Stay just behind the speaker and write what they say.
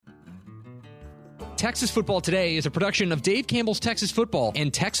Texas Football Today is a production of Dave Campbell's Texas Football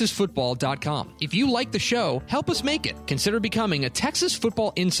and TexasFootball.com. If you like the show, help us make it. Consider becoming a Texas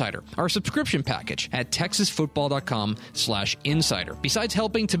Football Insider, our subscription package at TexasFootball.com/insider. Besides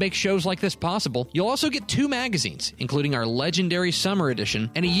helping to make shows like this possible, you'll also get 2 magazines, including our legendary summer edition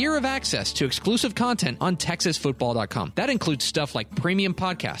and a year of access to exclusive content on TexasFootball.com. That includes stuff like premium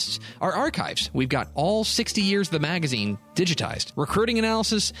podcasts, our archives. We've got all 60 years of the magazine digitized, recruiting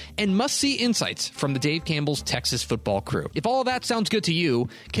analysis, and must-see insights from the Dave Campbell's Texas Football crew. If all of that sounds good to you,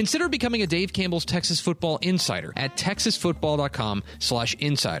 consider becoming a Dave Campbell's Texas Football Insider at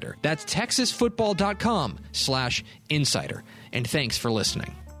TexasFootball.com/insider. That's TexasFootball.com/insider. And thanks for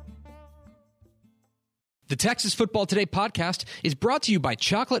listening. The Texas Football Today podcast is brought to you by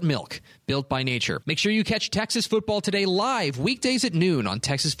Chocolate Milk, built by nature. Make sure you catch Texas Football Today live weekdays at noon on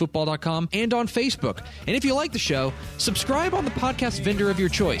TexasFootball.com and on Facebook. And if you like the show, subscribe on the podcast vendor of your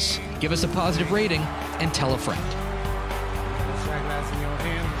choice. Give us a positive rating and tell a friend.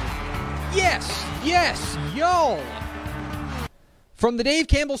 Yes, y'all! From the Dave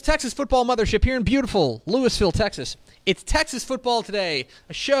Campbell's Texas Football Mothership here in beautiful Lewisville, Texas, it's Texas Football Today,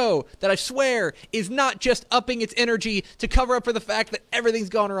 a show that I swear is not just upping its energy to cover up for the fact that everything's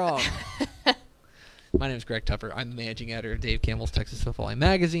gone wrong. My name is Greg Tupper. I'm the managing editor of Dave Campbell's Texas Football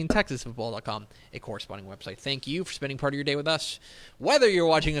magazine, TexasFootball.com, a corresponding website. Thank you for spending part of your day with us. Whether you're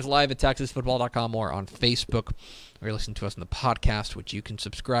watching us live at TexasFootball.com or on Facebook, or you're listening to us on the podcast, which you can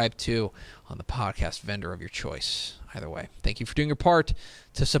subscribe to on the podcast vendor of your choice. Either way, thank you for doing your part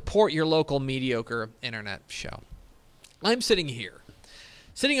to support your local mediocre internet show. I'm sitting here.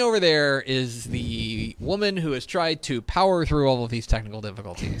 Sitting over there is the woman who has tried to power through all of these technical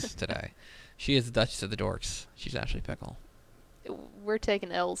difficulties today. She is the Duchess of the Dorks. She's Ashley Pickle. We're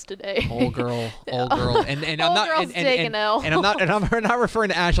taking L's today. Old girl. And I'm not taking L. And I'm not referring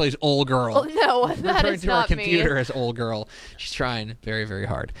to Ashley as old girl. Oh, no, that is not me. Referring to our computer as old girl. She's trying very, very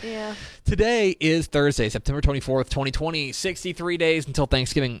hard. Yeah. Today is Thursday, September 24th, 2020. 63 days until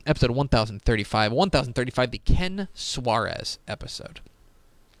Thanksgiving. Episode 1035. 1035, the Ken Suarez episode.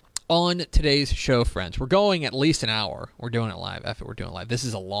 On today's show, friends, we're going at least an hour. We're doing it live. We're doing it live. This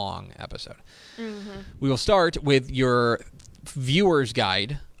is a long episode. Mm-hmm. We will start with your viewer's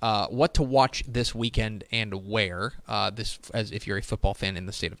guide, what to watch this weekend and where, as if you're a football fan in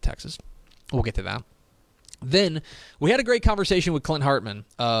the state of Texas. We'll get to that. Then we had a great conversation with Clint Hartman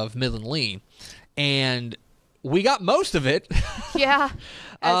of Midland Lee, and we got most of it. Yeah,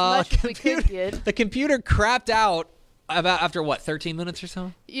 as much as we could get. The computer crapped out about after, 13 minutes or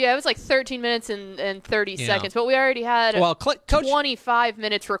so? Yeah, it was like 13 minutes and 30 seconds, but we already had 25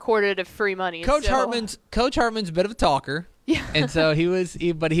 minutes recorded of free money. Coach Hartman's a bit of a talker. Yeah. And so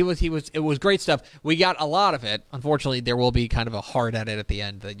it was great stuff. We got a lot of it. Unfortunately, there will be kind of a hard edit at the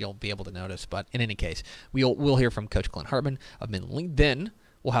end that you'll be able to notice, but in any case, we'll hear from Coach Clint Hartman of Midland Lee. Then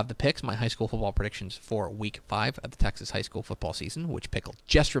we'll have the picks, my high school football predictions for Week 5 of the Texas high school football season, which Pickle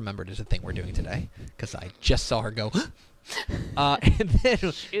just remembered is a thing we're doing today because I just saw her go, and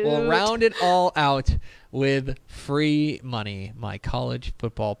then we'll round it all out with free money, my college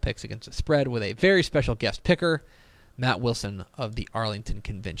football picks against the spread with a very special guest picker, Matt Wilson of the Arlington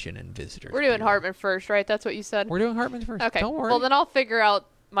Convention and Visitors. We're doing Hartman first, right? That's what you said? We're doing Hartman first. Okay. Don't worry. Well, then I'll figure out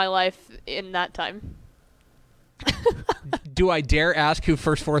my life in that time. Do I dare ask who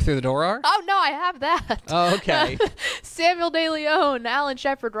first 4 through the door are? Oh, no, I have that. Oh, okay. Samuel De Leon, Alan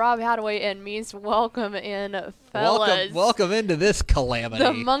Shepard, Rob Hadaway, and Mies. Welcome in, fellas. Welcome into this calamity.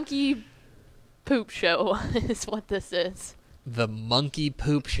 The Monkey Poop Show is what this is. The Monkey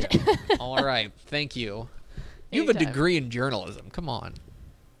Poop Show. All right. Thank you. You have a degree in journalism. Come on.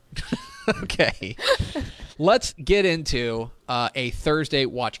 Okay. Let's get into a Thursday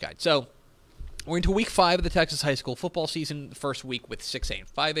watch guide. So, we're into Week 5 of the Texas high school football season, the first week with 6A and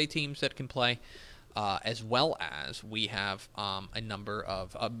 5A teams that can play, as well as we have a number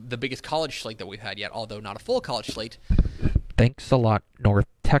of the biggest college slate that we've had yet, although not a full college slate. Thanks a lot, North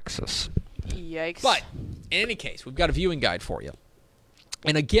Texas. Yikes. But, in any case, we've got a viewing guide for you.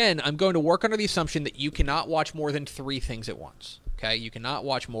 And again, I'm going to work under the assumption that you cannot watch more than 3 things at once. Okay? You cannot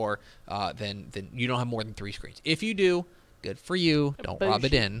watch more than you don't have more than 3 screens. If you do, good for you. Don't rub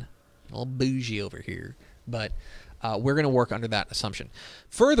it in. A little bougie over here. But we're going to work under that assumption.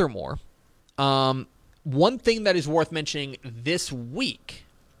 Furthermore, one thing that is worth mentioning this week,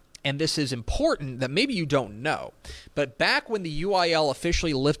 and this is important that maybe you don't know, but back when the UIL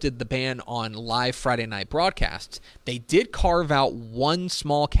officially lifted the ban on live Friday night broadcasts, they did carve out one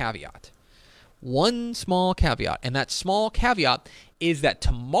small caveat. One small caveat. And that small caveat is that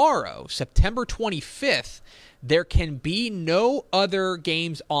tomorrow, September 25th, there can be no other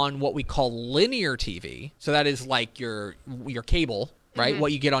games on what we call linear TV. So that is like your cable, right?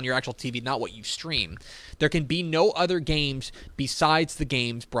 What you get on your actual TV, not what you stream. There can be no other games besides the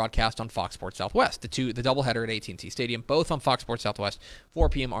games broadcast on Fox Sports Southwest. The doubleheader at AT&T Stadium, both on Fox Sports Southwest, 4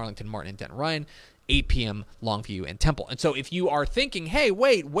 p.m. Arlington, Martin, and Denton Ryan, 8 p.m. Longview and Temple. And so if you are thinking, hey,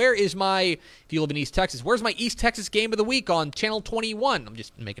 wait, if you live in East Texas, where's my East Texas game of the week on Channel 21? I'm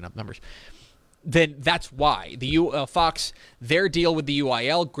just making up numbers. Then that's why. The Fox, their deal with the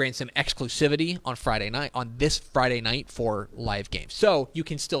UIL grants them exclusivity on this Friday night for live games. So you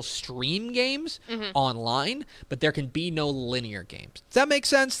can still stream games online, but there can be no linear games. Does that make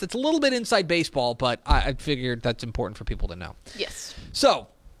sense? That's a little bit inside baseball, but I figured that's important for people to know. Yes. So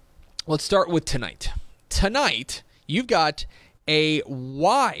let's start with tonight. Tonight, you've got a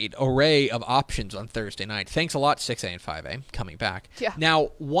wide array of options on Thursday night. Thanks a lot, 6A and 5A, coming back. Yeah.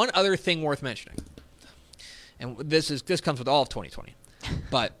 Now, one other thing worth mentioning, and this comes with all of 2020,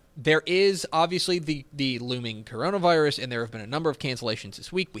 but there is obviously the looming coronavirus, and there have been a number of cancellations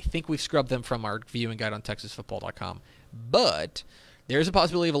this week. We think we've scrubbed them from our viewing guide on TexasFootball.com, but there's a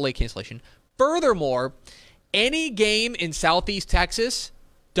possibility of a late cancellation. Furthermore, any game in Southeast Texas,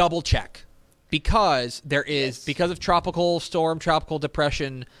 double check. Because because of tropical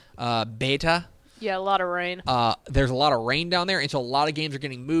depression beta. Yeah, a lot of rain. There's a lot of rain down there, and so a lot of games are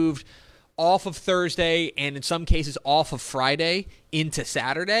getting moved off of Thursday and in some cases off of Friday into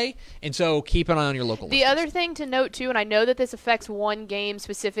Saturday. And so keep an eye on your local The other thing to note, too, and I know that this affects one game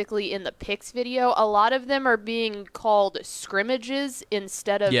specifically in the picks video, a lot of them are being called scrimmages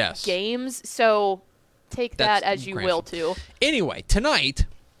instead of games. So take that as you will, too. Anyway, tonight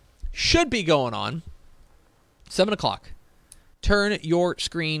should be going on 7 o'clock. Turn your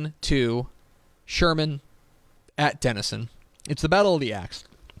screen to Sherman at Denison. It's the Battle of the Axe.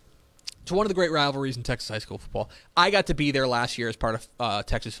 It's one of the great rivalries in Texas high school football. I got to be there last year as part of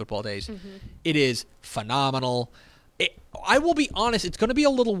Texas Football Days. It is phenomenal. I will be honest, it's going to be a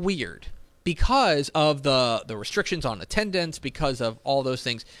little weird because of the restrictions on attendance, because of all those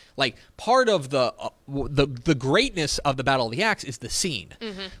things. Like, part of the greatness of the Battle of the Axe is the scene.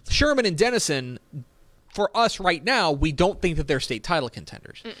 Sherman and Denison, for us right now, we don't think that they're state title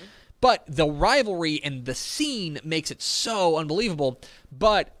contenders. But the rivalry and the scene makes it so unbelievable.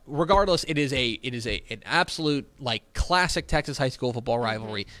 But regardless, it is an absolute classic Texas high school football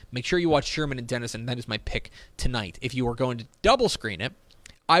rivalry. Make sure you watch Sherman and Denison. That is my pick tonight. If you are going to double screen it,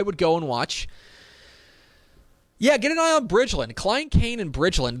 I would go and watch. Yeah, get an eye on Bridgeland. Klein Cain and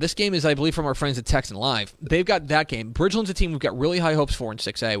Bridgeland. This game is, I believe, from our friends at Texan Live. They've got that game. Bridgeland's a team we've got really high hopes for in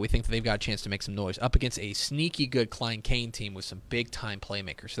 6A. We think that they've got a chance to make some noise up against a sneaky good Klein Cain team with some big-time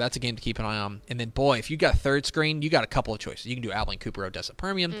playmakers. So that's a game to keep an eye on. And then, boy, if you got a third screen, you got a couple of choices. You can do Abilene Cooper, Odessa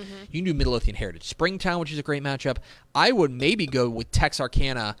Permian. You can do Midlothian Heritage Springtown, which is a great matchup. I would maybe go with Texas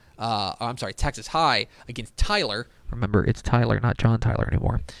High against Tyler. Remember, it's Tyler, not John Tyler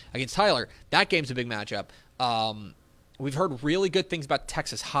anymore. Against Tyler, that game's a big matchup. We've heard really good things about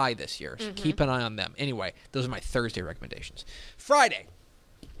Texas High this year, so keep an eye on them. Anyway, those are my Thursday recommendations. Friday.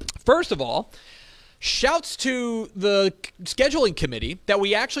 First of all, shouts to the scheduling committee that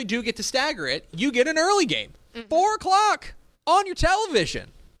we actually do get to stagger it. You get an early game, 4 o'clock on your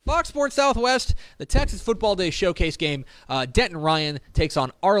television. Fox Sports Southwest, the Texas Football Day Showcase game. Denton Ryan takes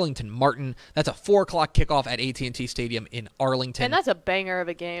on Arlington Martin. That's a 4 o'clock kickoff at AT&T Stadium in Arlington. And that's a banger of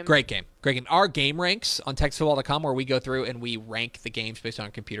a game. Great game. Great game. Our game ranks on TexasFootball.com, where we go through and we rank the games based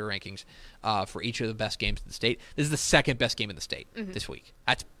on computer rankings for each of the best games in the state. This is the second best game in the state this week.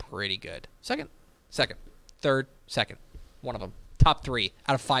 That's pretty good. Second, third, second. One of them. Top 3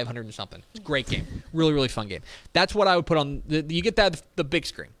 out of 500 and something. It's a great game. Really, really fun game. That's what I would put on. You get that the big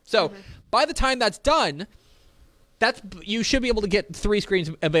screen. So by the time that's done, you should be able to get 3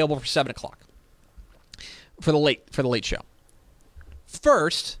 screens available for 7 o'clock for the late show.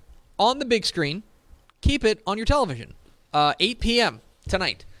 First, on the big screen, keep it on your television. 8 p.m.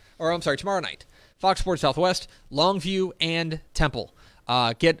 tomorrow night. Fox Sports Southwest, Longview, and Temple.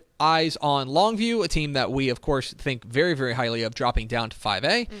 Get eyes on Longview, a team that we, of course, think very, very highly of, dropping down to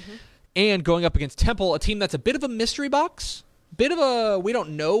 5A, and going up against Temple, a team that's a bit of a mystery box, we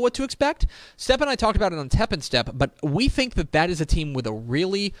don't know what to expect. Step and I talked about it on Tep and Step, but we think that is a team with a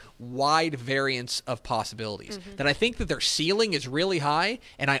really wide variance of possibilities, that I think that their ceiling is really high,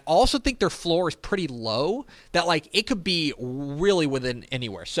 and I also think their floor is pretty low, that it could be really within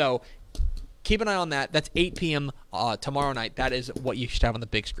anywhere. So keep an eye on that. That's 8 p.m. Tomorrow night. That is what you should have on the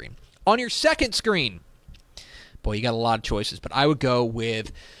big screen. On your second screen, boy, you got a lot of choices, but I would go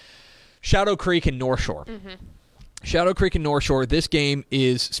with Shadow Creek and North Shore. Shadow Creek and North Shore, this game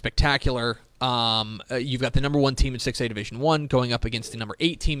is spectacular. You've got the number 1 team in 6A Division 1 going up against the number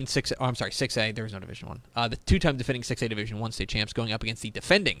 8 team in 6A. There was no Division 1. The 2-time defending 6A Division 1 state champs going up against the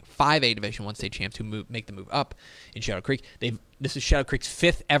defending 5A Division 1 state champs who make the move up in Shadow Creek. This is Shadow Creek's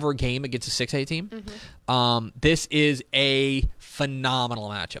 5th ever game against a 6A team. Mm-hmm. This is a phenomenal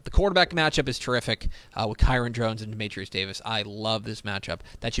matchup. The quarterback matchup is terrific with Kyron Drones and Demetrius Davis. I love this matchup.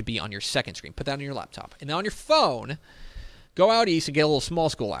 That should be on your second screen. Put that on your laptop. And then on your phone, go out east and get a little small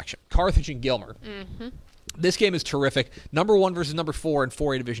school action. Carthage and Gilmer. Mm-hmm. This game is terrific. Number 1 versus number 4 in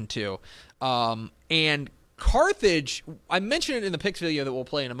 4A Division 2. And Carthage, I mentioned it in the picks video that we'll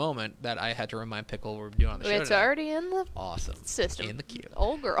play in a moment that I had to remind Pickle we're doing on the show It's today. already in the system. In the queue.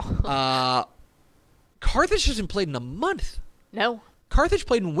 Old girl. Carthage hasn't played in a month. No. Carthage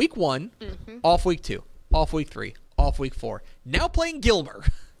played in week 1, off week 2, off week 3, off week 4. Now playing Gilmer.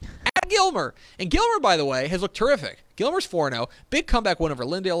 At Gilmer. And Gilmer, by the way, has looked terrific. Gilmer's 4-0. Big comeback win over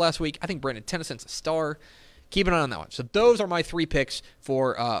Lyndale last week. I think Brandon Tennyson's a star. Keep an eye on that one. So those are my 3 picks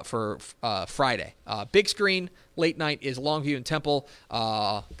for Friday. Big screen, late night is Longview and Temple.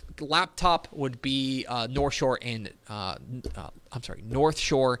 Laptop would be North Shore and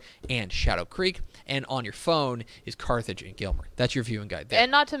Shadow Creek. And on your phone is Carthage and Gilmer. That's your viewing guide there.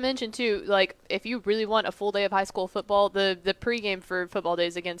 And not to mention too, like if you really want a full day of high school football, the pregame for football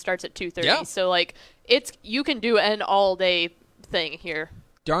days again starts at 2:30. Yeah. So like you can do an all day thing here.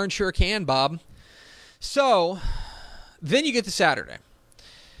 Darn sure can, Bob. So, then you get to Saturday.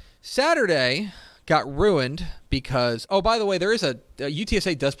 Saturday got ruined because, oh, by the way, there is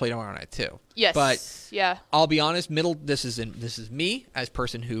UTSA does play tomorrow night too. Yes. But yeah. I'll be honest, this is me as a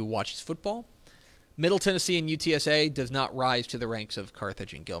person who watches football. Middle Tennessee and UTSA does not rise to the ranks of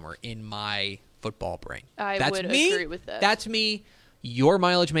Carthage and Gilmer in my football brain. I would agree with that. That's me. Your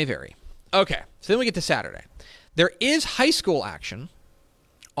mileage may vary. Okay, so then we get to Saturday. There is high school action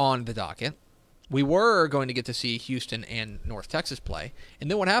on the docket. We were going to get to see Houston and North Texas play. And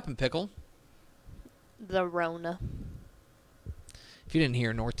then what happened, Pickle? The Rona. If you didn't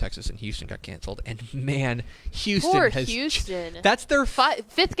hear, North Texas and Houston got canceled. And, man, Houston Poor has... Houston. That's their...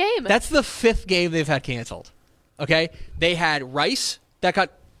 fifth game. That's the 5th game they've had canceled. Okay? They had Rice. That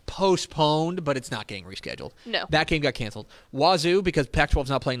got postponed, but it's not getting rescheduled. No. That game got canceled. Wazoo, because Pac-12's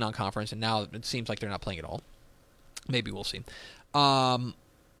not playing non-conference, and now it seems like they're not playing at all. Maybe we'll see.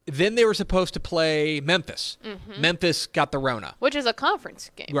 Then they were supposed to play Memphis. Mm-hmm. Memphis got the Rona. Which is a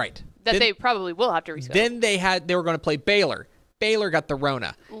conference game. Right. That they probably will have to reschedule. Then they were going to play Baylor. Baylor got the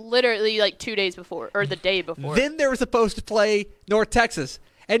Rona. Literally like 2 days before, or the day before. Then they were supposed to play North Texas.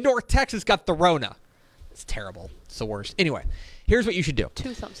 And North Texas got the Rona. It's terrible. It's the worst. Anyway, here's what you should do.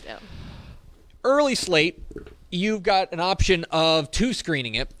 2 thumbs down. Early slate, you've got an option of 2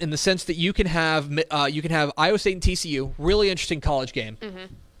 screening it in the sense that you can have Iowa State and TCU. Really interesting college game.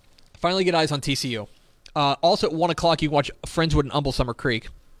 Mm-hmm. Finally get eyes on TCU. Also at 1 o'clock, you can watch Friendswood and Humble Summer Creek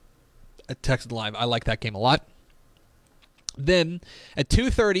at Texas Live. I like that game a lot. Then at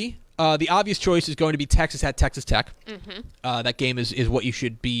 2:30, the obvious choice is going to be Texas at Texas Tech. Mm-hmm. That game is what you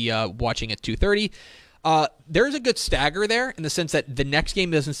should be watching at 2:30. There's a good stagger there in the sense that the next game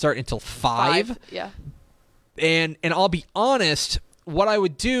doesn't start until 5. Yeah. And I'll be honest, what I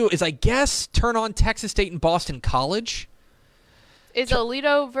would do is I guess turn on Texas State and Boston College. Is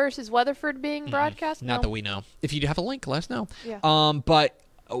Alito versus Weatherford being broadcast? Not that we know. If you have a link, let us know. Yeah. But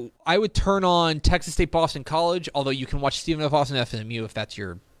I would turn on Texas State Boston College, although you can watch Stephen F. Austin FMU if that's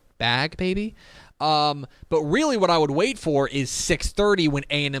your bag, baby. But really what I would wait for is 6:30 when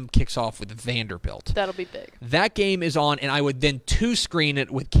A&M kicks off with Vanderbilt. That'll be big. That game is on, and I would then 2-screen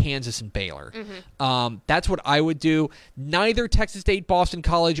it with Kansas and Baylor. Mm-hmm. That's what I would do. Neither Texas State Boston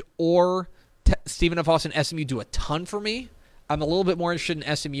College or Stephen F. Austin SMU do a ton for me. I'm a little bit more interested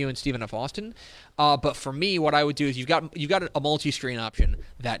in SMU and Stephen F. Austin. But for me, what I would do is you've got a multi-screen option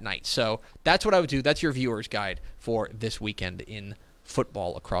that night. So that's what I would do. That's your viewer's guide for this weekend in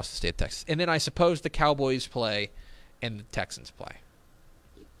football across the state of Texas. And then I suppose the Cowboys play and the Texans play.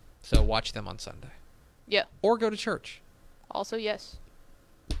 So watch them on Sunday. Yeah. Or go to church. Also, yes.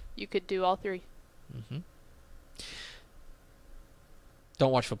 You could do all 3. Mm-hmm.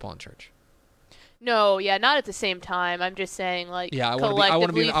 Don't watch football in church. No, yeah, not at the same time. I'm just saying, like, I want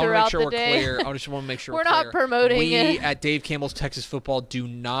to make sure we're clear. I just want to make sure we're not promoting it. We at Dave Campbell's Texas Football do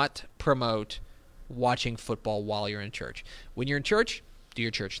not promote watching football while you're in church. When you're in church, do your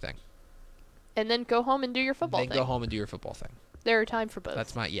church thing. And then go home and do your football thing. Go home and do your football thing. There are time for both.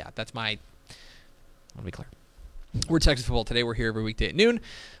 Let me be clear. We're Texas Football Today. We're here every weekday at noon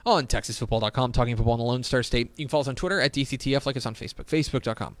on TexasFootball.com, talking football in the Lone Star State. You can follow us on Twitter at DCTF, like us on Facebook,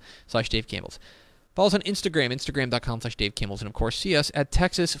 Facebook.com/Dave Campbell's. Follow us on Instagram, instagram.com/Dave Campbells, and, of course, see us at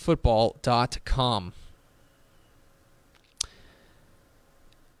texasfootball.com.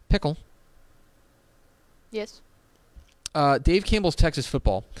 Pickle. Yes? Dave Campbell's Texas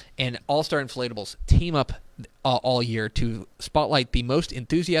Football and All-Star Inflatables team up all year to spotlight the most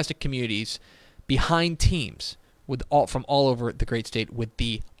enthusiastic communities behind teams from all over the great state with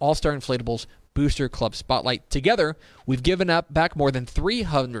the All-Star Inflatables Booster Club Spotlight. Together, we've given back more than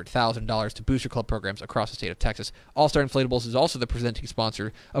 $300,000 to Booster Club programs across the state of Texas. All-Star Inflatables is also the presenting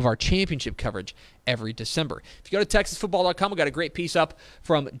sponsor of our championship coverage every December. If you go to texasfootball.com, we've got a great piece up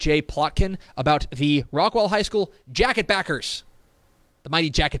from Jay Plotkin about the Rockwall High School Jacketbackers. The mighty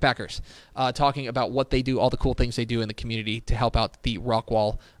Jacketbackers, talking about what they do, all the cool things they do in the community to help out the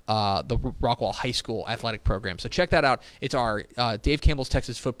Rockwall High School athletic program. So check that out. It's our Dave Campbell's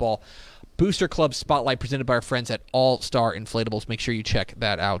Texas Football Booster Club Spotlight presented by our friends at All Star Inflatables. Make sure you check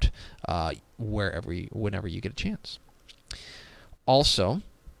that out whenever you get a chance. Also,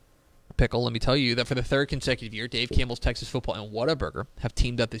 Pickle, let me tell you that for the third consecutive year, Dave Campbell's Texas Football and Whataburger have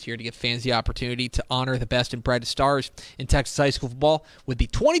teamed up this year to give fans the opportunity to honor the best and brightest stars in Texas high school football with the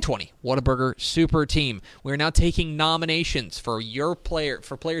 2020 Whataburger Super Team. We are now taking nominations for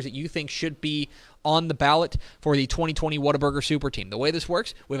players that you think should be on the ballot for the 2020 Whataburger Super Team. The way this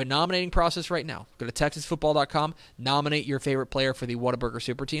works, we have a nominating process right now. Go to texasfootball.com, nominate your favorite player for the Whataburger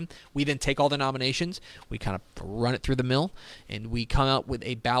Super Team. We then take all the nominations, we kind of run it through the mill, and we come out with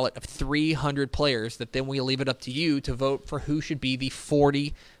a ballot of 300 players that then we leave it up to you to vote for who should be the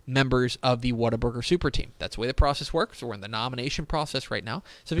 40 members of the Whataburger Super Team. That's the way the process works. So we're in the nomination process right now.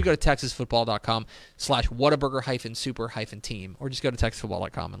 So if you go to texasfootball.com/Whataburger-super-team, or just go to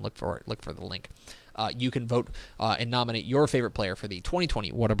texasfootball.com and look for the link, you can vote and nominate your favorite player for the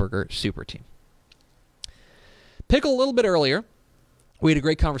 2020 Whataburger Super Team. Pickle, a little bit earlier, we had a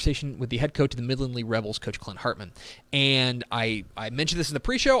great conversation with the head coach of the Midland Lee Rebels, Coach Clint Hartman. And I mentioned this in the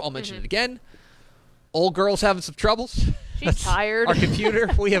pre-show. I'll mention it again. Old girl's having some troubles. She's tired. Our computer.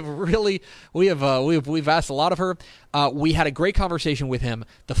 We've asked a lot of her. We had a great conversation with him.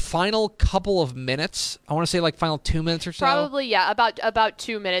 The final couple of minutes, I want to say like final 2 minutes or so. Probably, yeah, about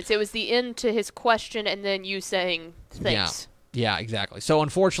 2 minutes. It was the end to his question and then you saying things. Yeah, exactly. So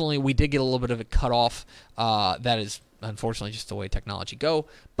unfortunately, we did get a little bit of it cut off. That is unfortunately just the way technology go.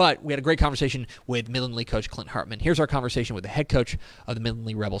 But we had a great conversation with Midland Lee coach Clint Hartman. Here's our conversation with the head coach of the Midland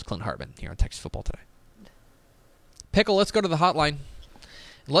Lee Rebels, Clint Hartman, here on Texas Football Today. Pickle, let's go to the hotline.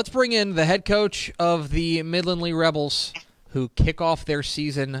 Let's bring in the head coach of the Midland Lee Rebels, who kick off their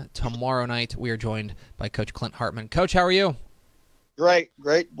season tomorrow night. We are joined by Coach Clint Hartman. Coach, how are you? Great,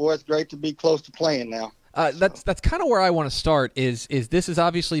 boy. It's great to be close to playing now. That's kind of where I want to start. Is this has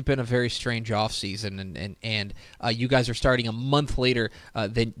obviously been a very strange offseason, and you guys are starting a month later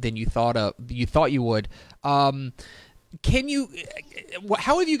than you thought you would. How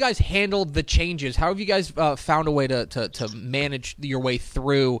have you guys handled the changes? How have you guys found a way to manage your way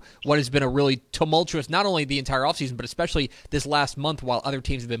through what has been a really tumultuous, not only the entire offseason, but especially this last month while other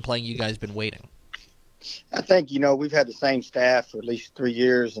teams have been playing, you guys have been waiting? I think, we've had the same staff for at least 3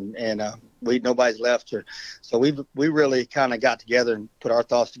 years, and nobody's left. So we really kind of got together and put our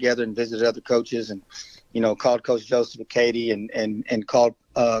thoughts together and visited other coaches and, called Coach Joseph at Katy and called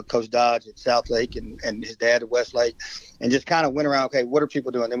Coach Dodge at Southlake and his dad at Westlake, and just kind of went around, okay, what are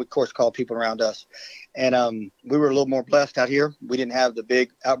people doing? Then we, of course, called people around us. And we were a little more blessed out here. We didn't have the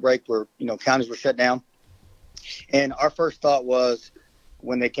big outbreak where, counties were shut down. And our first thought was,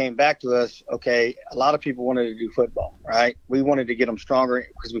 when they came back to us, okay, a lot of people wanted to do football, right? We wanted to get them stronger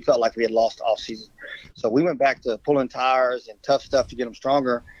because we felt like we had lost off season. So we went back to pulling tires and tough stuff to get them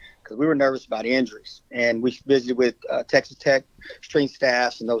stronger because we were nervous about injuries. And we visited with Texas Tech, strength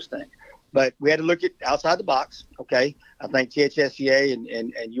staffs, and those things. But we had to look at outside the box, okay? I think THSCA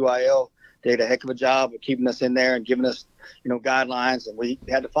and UIL did a heck of a job of keeping us in there and giving us, guidelines, and we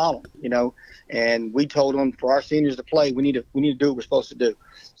had to follow them, And we told them for our seniors to play, we need to do what we're supposed to do.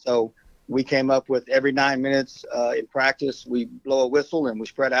 So we came up with every 9 minutes in practice, we blow a whistle and we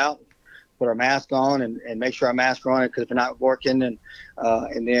spread out, put our mask on and make sure our masks are on it because if we're not working. And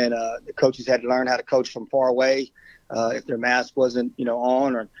then the coaches had to learn how to coach from far away if their mask wasn't,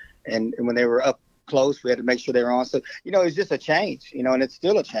 on and when they were up close, we had to make sure they were on. So, it's just a change, and it's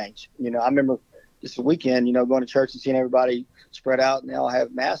still a change. I remember just a weekend, going to church and seeing everybody spread out and they all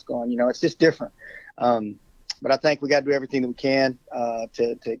have masks on, it's just different. But I think we got to do everything that we can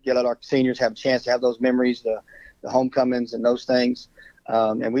to get our seniors have a chance to have those memories, the homecomings and those things.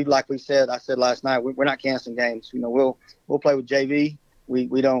 And I said last night, we're not canceling games. We'll play with JV.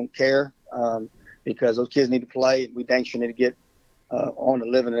 We don't care because those kids need to play. We dang sure need to get on to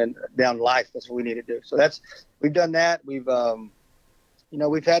living and down life. That's what we need to do. So we've done that. We've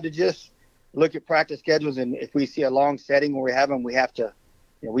we've had to just look at practice schedules, and if we see a long setting where we have them, we have to.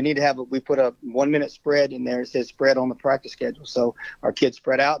 We need to have we put a 1 minute spread in there. It says spread on the practice schedule. So our kids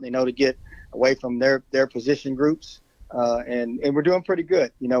spread out and they know to get away from their position groups. And we're doing pretty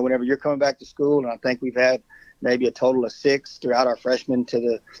good. Whenever you're coming back to school, and I think we've had maybe a total of 6 throughout our freshmen to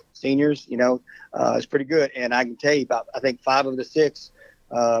the seniors, it's pretty good. And I can tell you I think 5 of the 6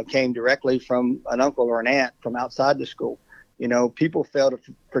 came directly from an uncle or an aunt from outside the school. People fail to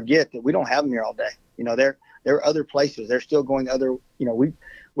forget that we don't have them here all day. There are other places. They're still going other,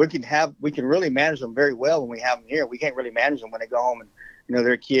 we can really manage them very well when we have them here. We can't really manage them when they go home and,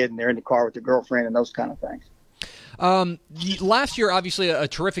 they're a kid and they're in the car with their girlfriend and those kind of things. Last year, obviously a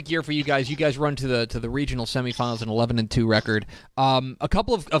terrific year for you guys. You guys run to the regional semifinals, an 11-2 record. A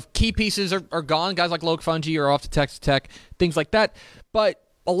couple of key pieces are gone. Guys like Loic Fouonji are off to Texas Tech, things like that. But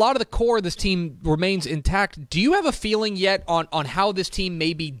a lot of the core of this team remains intact. Do you have a feeling yet on how this team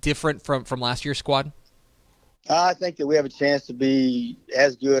may be different from last year's squad? I think that we have a chance to be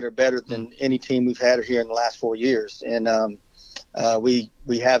as good or better than any team we've had here in the last 4 years. And we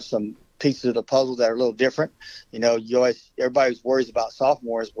have some pieces of the puzzle that are a little different. Everybody worries about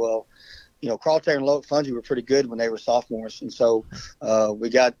sophomores. Well, Carl Taylor and Loic Fouonji were pretty good when they were sophomores. And so we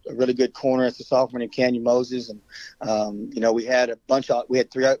got a really good corner as a sophomore named Canyon Moses. And, we had I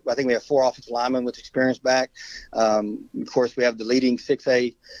think we have 4 offensive linemen with experience back. Of course, we have the leading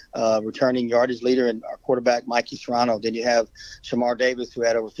 6A returning yardage leader and our quarterback, Mikey Serrano. Then you have Shamar Davis, who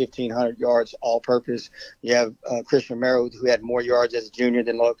had over 1,500 yards all-purpose. You have Christian Romero, who had more yards as a junior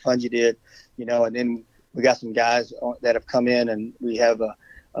than Loic Fouonji did. And then we got some guys that have come in, and we have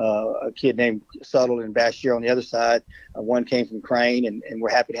a kid named Subtle and Bashir on the other side. One came from Crane, and we're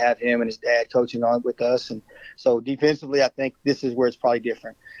happy to have him and his dad coaching on with us. And so defensively, I think this is where it's probably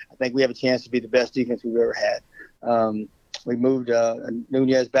different. I think we have a chance to be the best defense we've ever had. We moved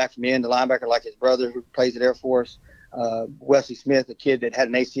Nunez back from the end, the linebacker, like his brother who plays at Air Force. Wesley Smith, a kid that had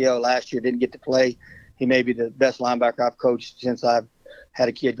an ACL last year, didn't get to play. He may be the best linebacker I've coached since I've had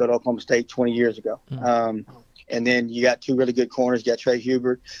a kid go to Oklahoma State 20 years ago. And then you got 2 really good corners. You got Trey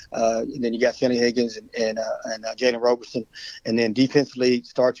Hubert, and then you got Finley Higgins and Jalen Roberson. And then defensively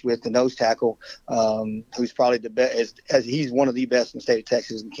starts with the nose tackle, who's probably the best, as he's one of the best in the state of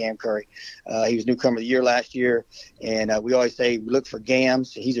Texas, in Cam Curry. He was newcomer of the year last year, and we always say we look for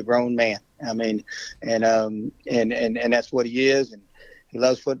gams. He's a grown man. I mean, and that's what he is. And he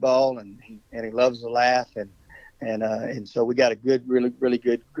loves football, and he loves to laugh, and so we got a good, really, really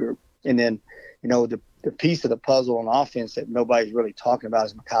good group. And then, the piece of the puzzle on offense that nobody's really talking about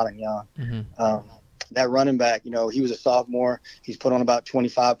is McCollum Young. Mm-hmm. That running back, he was a sophomore. He's put on about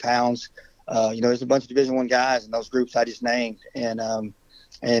 25 pounds. There's a bunch of Division I guys in those groups I just named. And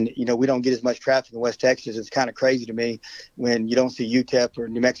we don't get as much traffic in West Texas. It's kind of crazy to me when you don't see UTEP or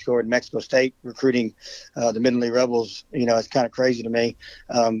New Mexico or New Mexico State recruiting the Midland Rebels. It's kind of crazy to me.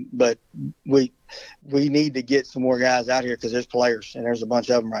 But we need to get some more guys out here because there's players, and there's a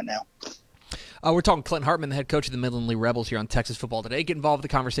bunch of them right now. We're talking Clinton Hartman, the head coach of the Midland Lee Rebels here on Texas Football Today. Get involved in the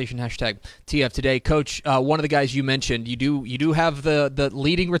conversation, #TF Today. Coach, one of the guys you mentioned, you do have the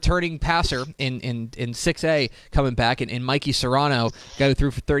leading returning passer in 6A coming back, and Mikey Serrano, guy who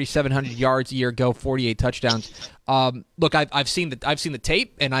threw for 3,700 yards a year ago, 48 touchdowns. Look, I've seen the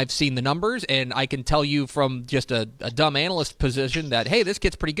tape and I've seen the numbers, and I can tell you from just a dumb analyst position that, hey, this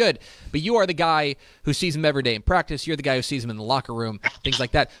kid's pretty good. But you are the guy who sees him every day in practice. You're the guy who sees him in the locker room, things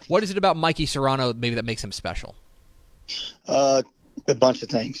like that. What is it about Mikey Serrano maybe that makes him special? A bunch of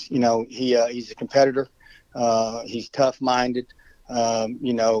things. He's a competitor. He's tough-minded.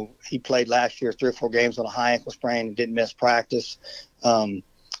 He played last year 3 or 4 games on a high ankle sprain and didn't miss practice.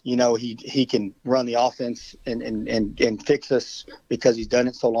 He can run the offense and fix us because he's done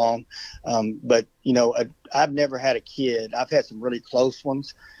it so long. But I've never had a kid. I've had some really close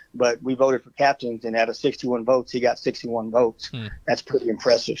ones, but we voted for captains, and out of 61 votes, he got 61 votes. That's pretty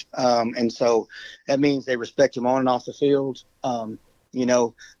impressive. And so that means they respect him on and off the field.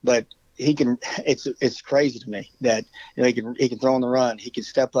 But he can. It's crazy to me that he can throw on the run. He can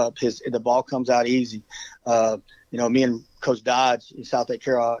step up. The ball comes out easy. Me and Coach Dodge in South Lake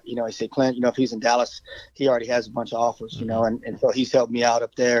Carroll, he said, Clint, if he's in Dallas, he already has a bunch of offers, and so he's helped me out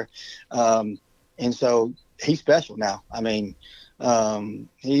up there. And so he's special now. I mean,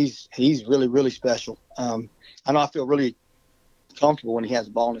 he's really, really special. I know I feel really comfortable when he has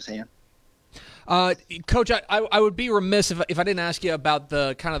the ball in his hand. Coach, I would be remiss if I didn't ask you about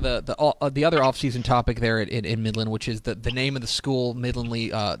the kind of the other offseason topic there in Midland, which is the name of the school. Midland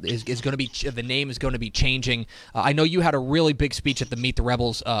is going to be, the name is going to be changing. I know you had a really big speech at the Meet the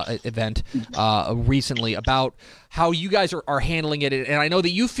Rebels event recently about how you guys are handling it, and I know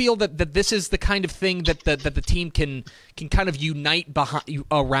that you feel that this is the kind of thing that the team can kind of unite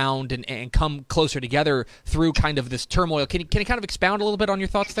around and come closer together through kind of this turmoil. Can you kind of expound a little bit on your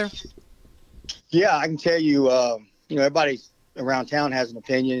thoughts there? Yeah, I can tell you, everybody around town has an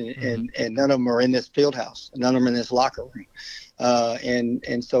opinion, and none of them are in this field house. None of them are in this locker room.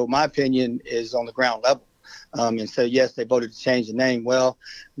 And so my opinion is on the ground level. And so, yes, they voted to change the name. Well,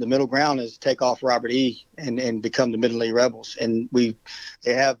 the middle ground is take off Robert E. and become the Midland Lee Rebels. And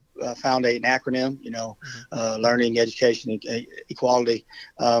they have found an acronym, learning, education, equality.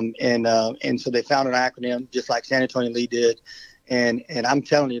 And so they found an acronym just like San Antonio Lee did. And I'm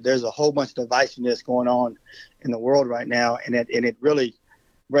telling you, there's a whole bunch of divisiveness going on in the world right now. And it really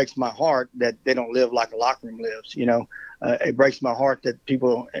breaks my heart that they don't live like a locker room lives. It breaks my heart that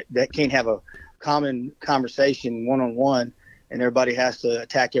people that can't have a common conversation one-on-one, and everybody has to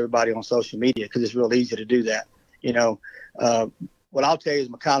attack everybody on social media because it's real easy to do that. What I'll tell you is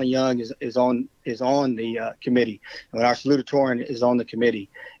McConnell Young is on the committee, and our salutatorian is on the committee,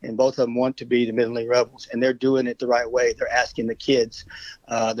 and both of them want to be the Midland Lee Rebels, and they're doing it the right way. They're asking the kids.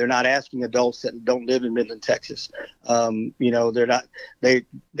 They're not asking adults that don't live in Midland, Texas. They're not. They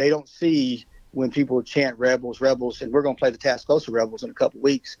don't see when people chant rebels, and we're going to play the Tascosa Rebels in a couple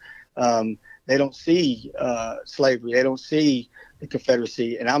weeks. They don't see slavery. They don't see the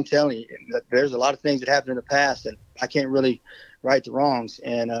Confederacy. And I'm telling you, that there's a lot of things that happened in the past that I can't really right the wrongs.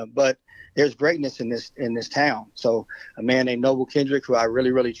 And but there's greatness in this town. So a man named Noble Kendrick, who I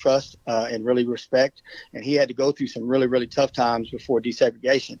really, really trust and really respect, and he had to go through some really, really tough times before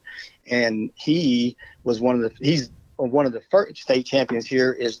desegregation. And he was he's one of the first state champions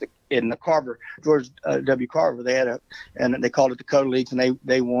here in the Carver, George W. Carver. They called it the Cutter Leagues, and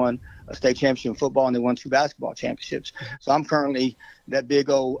they won a state championship in football, and they won 2 basketball championships. So I'm currently that big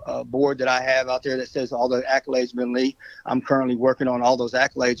old board that I have out there that says all the accolades Midland Lee. I'm currently working on all those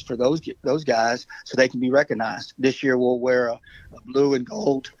accolades for those guys so they can be recognized. This year we'll wear a blue and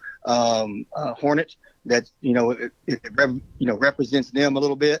gold Hornet that represents them a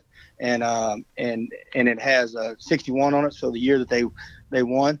little bit, and it has 61 on it. So the year that they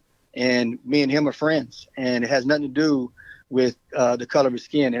won, and me and him are friends, and it has nothing to do with the color of his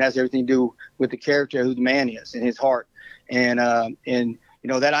skin. It has everything to do with the character, who the man is, and his heart. And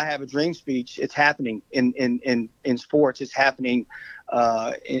that I have a dream speech. It's happening in sports. It's happening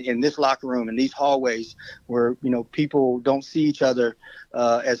in this locker room, in these hallways, where people don't see each other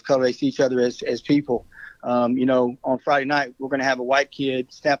as color. They see each other as people. On Friday night, we're going to have a white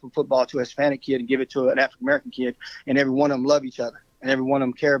kid snap a football to a Hispanic kid and give it to an African American kid, and every one of them love each other, and every one of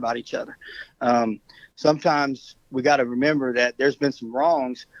them care about each other. Sometimes we got to remember that there's been some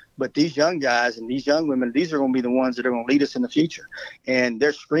wrongs, but these young guys and these young women, these are going to be the ones that are going to lead us in the future, and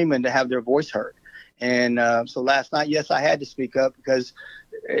they're screaming to have their voice heard. And so last night, yes, I had to speak up because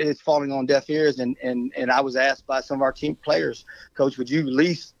it's falling on deaf ears. And I was asked by some of our team players, Coach, would you at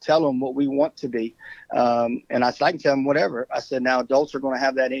least tell them what we want to be? And I said, I can tell them whatever. I said, now adults are going to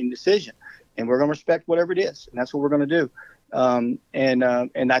have that in decision, and we're going to respect whatever it is. And that's what we're going to do. And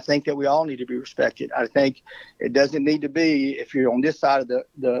I think that we all need to be respected. I think it doesn't need to be if you're on this side of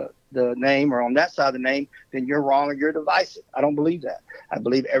the name or on that side of the name, then you're wrong or you're divisive. I don't believe that. I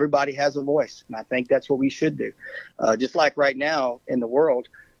believe everybody has a voice, and I think that's what we should do. Just like right now in the world,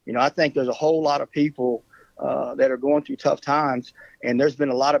 I think there's a whole lot of people that are going through tough times, and there's been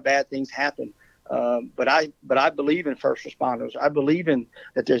a lot of bad things happen. But I believe in first responders. I believe in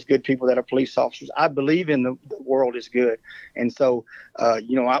that there's good people that are police officers. I believe in the world is good. And so,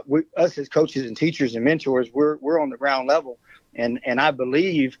 us as coaches and teachers and mentors, we're on the ground level. And I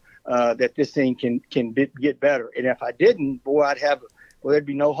believe that this thing can get better. And if I didn't, boy, there'd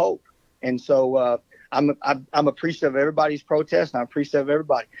be no hope. And so I'm appreciative of everybody's protest, and I'm appreciative of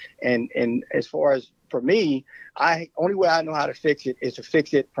everybody. And as far as for me, only way I know how to fix it is to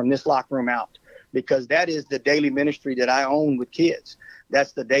fix it from this locker room out, because that is the daily ministry that I own with kids.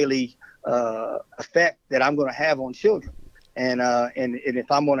 That's the daily effect that I'm going to have on children. And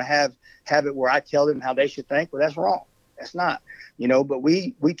if I'm going to have it where I tell them how they should think, well, that's wrong. That's not, but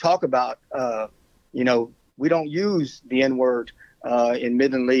we talk about, we don't use the N-word in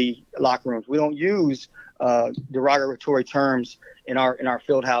Midland Lee locker rooms. We don't use derogatory terms in our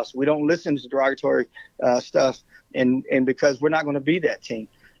field house. We don't listen to derogatory stuff, and because we're not going to be that team.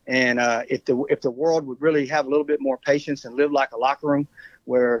 And if the world would really have a little bit more patience and live like a locker room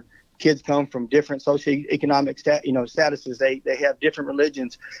where kids come from different socioeconomic statuses. They have different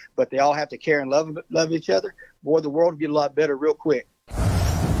religions, but they all have to care and love each other. Boy, the world would get a lot better real quick.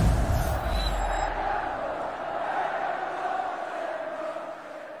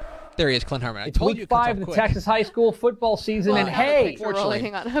 There he is, Clint Hartman. It's week 5 of the Texas high school football season, and hey,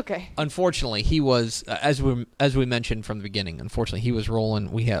 unfortunately, he was as we mentioned from the beginning. Unfortunately, he was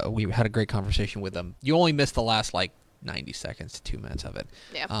rolling. We had a great conversation with him. You only missed the last 90 seconds to 2 minutes of it.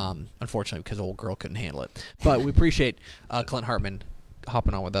 Yeah. Unfortunately, because the old girl couldn't handle it. But we appreciate Clint Hartman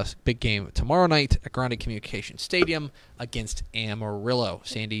hopping on with us. Big game tomorrow night at Grande Communication Stadium against Amarillo,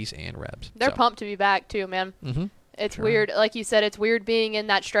 Sandies and Rebs. They're pumped to be back too, man. Mm-hmm. It's weird. Like you said, it's weird being in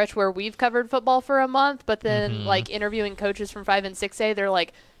that stretch where we've covered football for a month, but then interviewing coaches from 5 and 6A, they're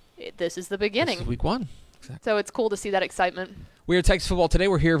like, this is the beginning. This is week 1. Exactly. So it's cool to see that excitement. We are Texas Football Today.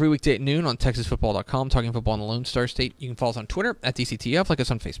 We're here every weekday at noon on TexasFootball.com, talking football in the Lone Star State. You can follow us on Twitter at DCTF, like us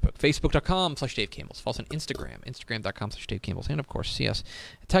on Facebook, Facebook.com/Dave Campbell's. Follow us on Instagram, Instagram.com/Dave Campbell's, and of course, see us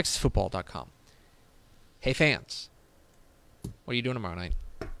at TexasFootball.com. Hey fans, what are you doing tomorrow night?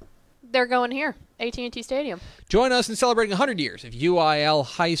 They're going here, AT&T Stadium. Join us in celebrating 100 years of UIL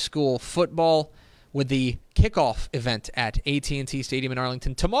high school football with the kickoff event at AT&T Stadium in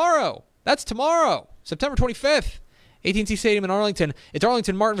Arlington tomorrow. That's tomorrow, September 25th. AT&T Stadium in Arlington. It's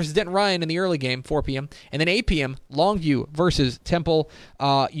Arlington Martin versus Denton Ryan in the early game, 4 p.m. And then 8 p.m., Longview versus Temple.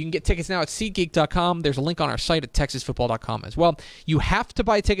 You can get tickets now at SeatGeek.com. There's a link on our site at TexasFootball.com as well. You have to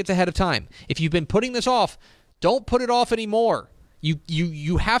buy tickets ahead of time. If you've been putting this off, don't put it off anymore.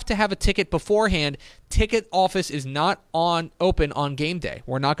 You have to have a ticket beforehand. Ticket office is not open on game day.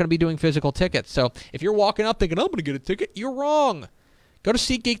 We're not going to be doing physical tickets. So if you're walking up thinking, I'm going to get a ticket, you're wrong. Go to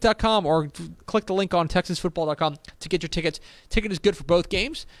SeatGeek.com or click the link on TexasFootball.com to get your tickets. Ticket is good for both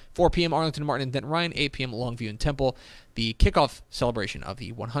games. 4 p.m. Arlington Martin and Denton Ryan, 8 p.m. Longview and Temple. The kickoff celebration of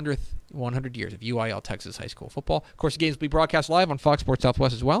the 100 years of UIL Texas high school football. Of course, the games will be broadcast live on Fox Sports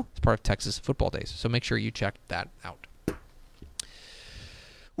Southwest as well. It's part of Texas Football Days, so make sure you check that out.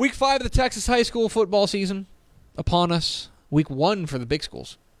 Week 5 of the Texas high school football season upon us. Week 1 for the big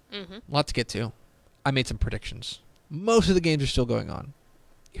schools. Mm-hmm. A lot to get to. I made some predictions. Most of the games are still going on.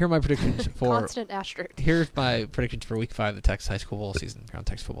 Here are my predictions for constant asterisk. Here's my predictions for Week 5 of the Texas high school football season here on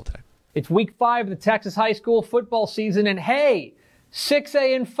Texas Football Today. It's Week 5 of the Texas high school football season, and hey,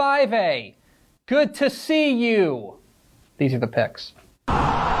 6A and 5A, good to see you. These are the picks.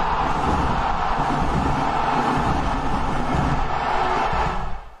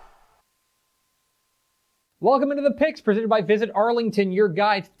 Welcome into the picks presented by Visit Arlington, your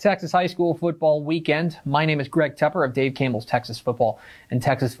guide to Texas high school football weekend. My name is Greg Tepper of Dave Campbell's Texas Football and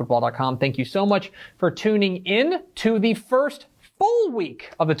TexasFootball.com. Thank you so much for tuning in to the first full week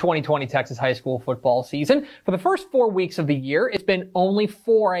of the 2020 Texas high school football season. For the first 4 weeks of the year, it's been only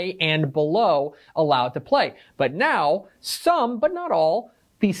 4A and below allowed to play. But now, some, but not all,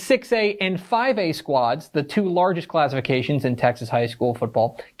 the 6A and 5A squads, the two largest classifications in Texas high school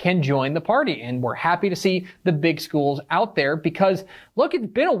football, can join the party. And we're happy to see the big schools out there because, look, it's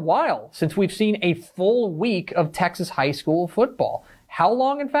been a while since we've seen a full week of Texas high school football. How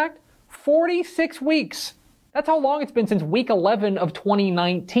long, in fact? 46 weeks. That's how long it's been since week 11 of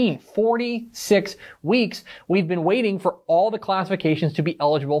 2019. 46 weeks we've been waiting for all the classifications to be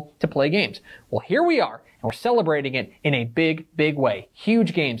eligible to play games. Well, here we are. And we're celebrating it in a big, big way.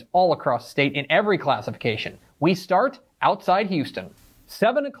 Huge games all across the state in every classification. We start outside Houston.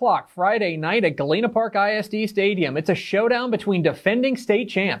 7 o'clock Friday night at Galena Park ISD Stadium. It's a showdown between defending state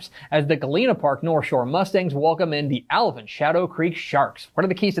champs as the Galena Park North Shore Mustangs welcome in the Alvin Shadow Creek Sharks. What are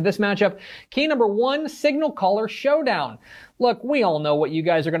the keys to this matchup? Key number 1, signal caller showdown. Look, we all know what you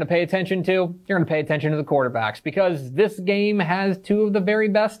guys are going to pay attention to. You're going to pay attention to the quarterbacks because this game has two of the very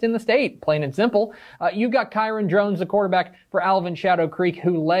best in the state, plain and simple. You've got Kyron Drones, the quarterback for Alvin Shadow Creek,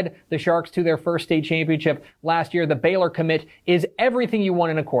 who led the Sharks to their first state championship last year. The Baylor commit is everything you want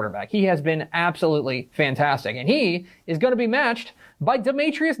in a quarterback. He has been absolutely fantastic, and he is going to be matched by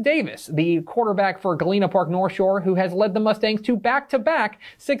Demetrius Davis, the quarterback for Galena Park North Shore, who has led the Mustangs to back-to-back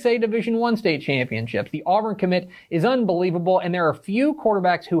 6A Division I state championships. The Auburn commit is unbelievable, and there are few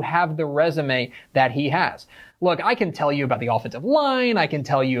quarterbacks who have the resume that he has. Look, I can tell you about the offensive line, I can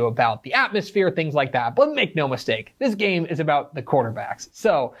tell you about the atmosphere, things like that, but make no mistake, this game is about the quarterbacks.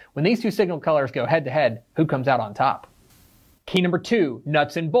 So, when these two signal colors go head-to-head, who comes out on top? Key number 2,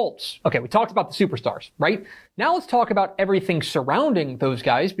 nuts and bolts. Okay, we talked about the superstars, right? Now let's talk about everything surrounding those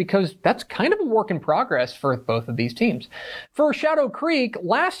guys, because that's kind of a work in progress for both of these teams. For Shadow Creek,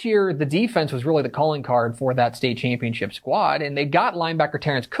 last year the defense was really the calling card for that state championship squad, and they got linebacker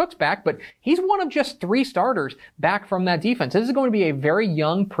Terrence Cooks back, but he's one of just 3 starters back from that defense. This is going to be a very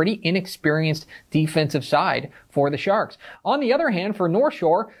young, pretty inexperienced defensive side for the Sharks. On the other hand, for North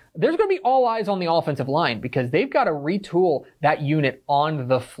Shore, there's going to be all eyes on the offensive line because they've got to retool that unit on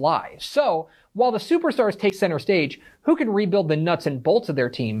the fly. So, while the superstars take center stage, who can rebuild the nuts and bolts of their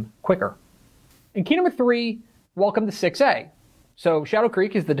team quicker? And key number 3, welcome to 6A. So Shadow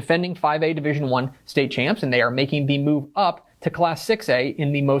Creek is the defending 5A Division I state champs, and they are making the move up to Class 6A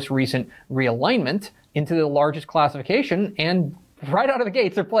in the most recent realignment into the largest classification, and right out of the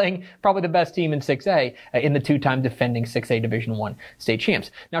gates, they're playing probably the best team in 6A in the 2-time defending 6A Division I state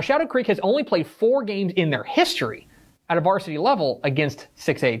champs. Now, Shadow Creek has only played 4 games in their history at a varsity level against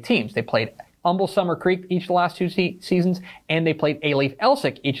 6A teams. They played Humble Summer Creek each of the last 2 seasons, and they played Alief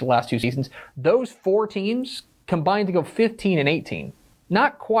Elsik each of the last 2 seasons. Those 4 teams combined to go 15-18.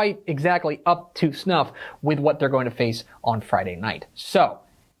 Not quite exactly up to snuff with what they're going to face on Friday night. So,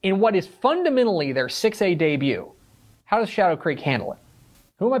 in what is fundamentally their 6A debut, how does Shadow Creek handle it?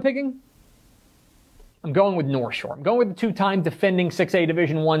 Who am I picking? I'm going with North Shore. I'm going with the 2-time defending 6A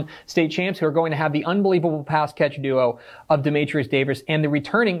Division I state champs, who are going to have the unbelievable pass-catch duo of Demetrius Davis and the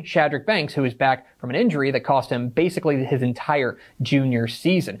returning Shadrack Banks, who is back from an injury that cost him basically his entire junior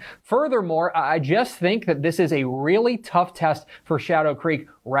season. Furthermore, I just think that this is a really tough test for Shadow Creek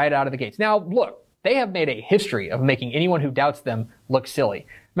right out of the gates. Now, look, they have made a history of making anyone who doubts them look silly.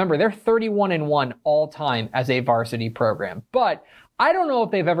 Remember, they're 31-1 all time as a varsity program, but I don't know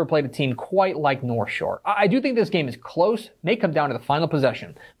if they've ever played a team quite like North Shore. I do think this game is close, may come down to the final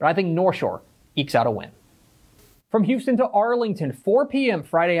possession, but I think North Shore ekes out a win. From Houston to Arlington, 4 p.m.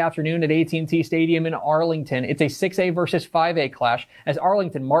 Friday afternoon at AT&T Stadium in Arlington. It's a 6A versus 5A clash as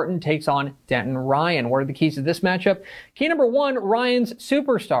Arlington Martin takes on Denton Ryan. What are the keys to this matchup? Key number 1, Ryan's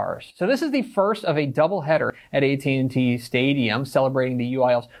Superstars. So this is the first of a doubleheader at AT&T Stadium celebrating the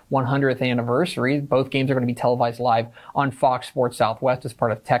UIL's 100th anniversary. Both games are going to be televised live on Fox Sports Southwest as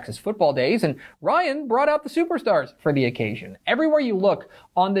part of Texas Football Days, and Ryan brought out the Superstars for the occasion. Everywhere you look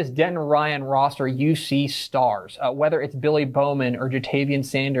on this Denton Ryan roster, you see stars. Whether it's Billy Bowman or Jatavian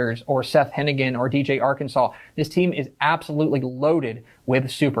Sanders or Seth Hennigan or DJ Arkansas, this team is absolutely loaded with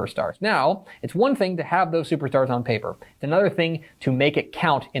superstars. Now, it's one thing to have those superstars on paper. It's another thing to make it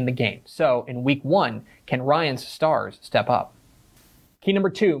count in the game. So, in week 1, can Ryan's stars step up? Key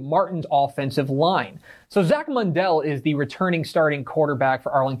number 2, Martin's offensive line. So Zach Mundell is the returning starting quarterback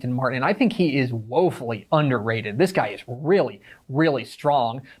for Arlington Martin, and I think he is woefully underrated. This guy is really, really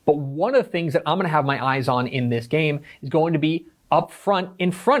strong. But one of the things that I'm going to have my eyes on in this game is going to be up front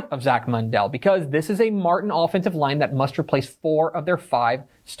in front of Zach Mundell, because this is a Martin offensive line that must replace 4 of their 5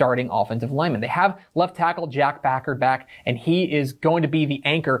 starting offensive linemen. They have left tackle Jack Backer back, and he is going to be the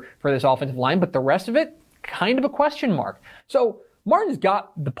anchor for this offensive line, but the rest of it, kind of a question mark. So Martin's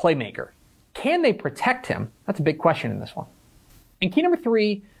got the playmaker. Can they protect him? That's a big question in this one. And key number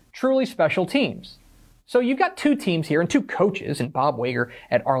 3, truly special teams. So you've got 2 teams here and 2 coaches, and Bob Wager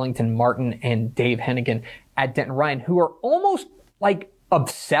at Arlington Martin and Dave Hennigan at Denton Ryan, who are almost like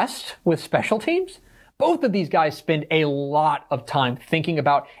obsessed with special teams. Both of these guys spend a lot of time thinking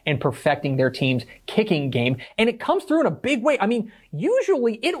about and perfecting their team's kicking game, and it comes through in a big way. I mean,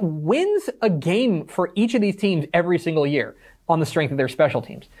 usually it wins a game for each of these teams every single year on the strength of their special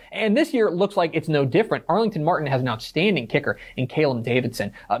teams. And this year it looks like it's no different. Arlington Martin has an outstanding kicker in Caleb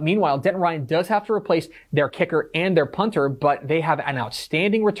Davidson. Meanwhile, Denton Ryan does have to replace their kicker and their punter, but they have an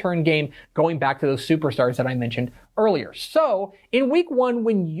outstanding return game going back to those superstars that I mentioned earlier. So, in week 1,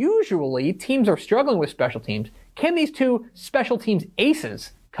 when usually teams are struggling with special teams, can these 2 special teams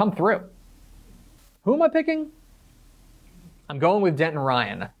aces come through? Who am I picking? I'm going with Denton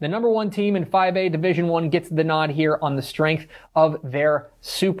Ryan. The number 1 team in 5A Division I gets the nod here on the strength of their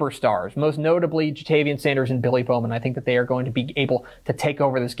superstars, most notably Jatavian Sanders and Billy Bowman. I think that they are going to be able to take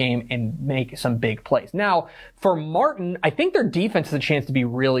over this game and make some big plays. Now, for Martin, I think their defense has a chance to be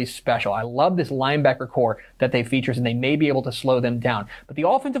really special. I love this linebacker core that they features, and they may be able to slow them down. But the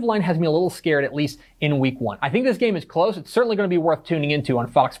offensive line has me a little scared, at least in week 1. I think this game is close. It's certainly going to be worth tuning into on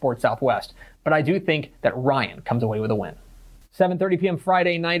Fox Sports Southwest. But I do think that Ryan comes away with a win. 7:30 p.m.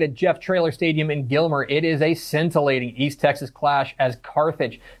 Friday night at Jeff Traylor Stadium in Gilmer. It is a scintillating East Texas clash as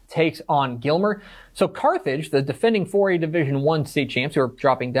Carthage takes on Gilmer. So Carthage, the defending 4A Division I state champs who are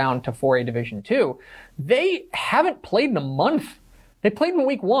dropping down to 4A Division II, they haven't played in a month. They played in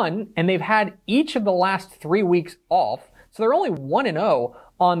week 1, and they've had each of the last 3 weeks off. So they're only 1-0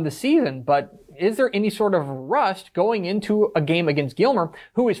 on the season, but is there any sort of rust going into a game against Gilmer,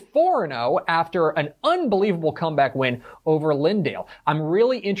 who is 4-0 after an unbelievable comeback win over Lindale? I'm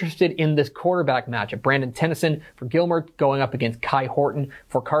really interested in this quarterback matchup. Brandon Tennyson for Gilmer going up against Kai Horton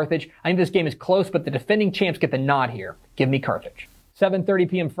for Carthage. I think this game is close, but the defending champs get the nod here. Give me Carthage. 7:30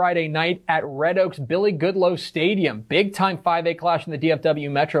 p.m. Friday night at Red Oaks Billy Goodloe Stadium. Big-time 5A clash in the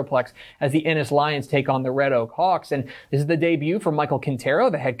DFW Metroplex as the Ennis Lions take on the Red Oak Hawks. And this is the debut for Michael Quintero,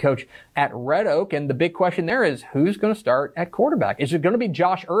 the head coach at Red Oak. And the big question there is, who's going to start at quarterback? Is it going to be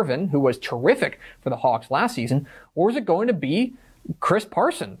Josh Irvin, who was terrific for the Hawks last season, or is it going to be Chris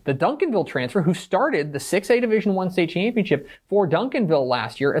Parson, the Duncanville transfer who started the 6A Division I state championship for Duncanville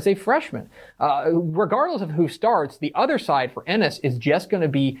last year as a freshman? Regardless of who starts, the other side for Ennis is just going to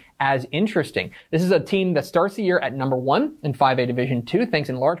be as interesting. This is a team that starts the year at number 1 in 5A Division II, thanks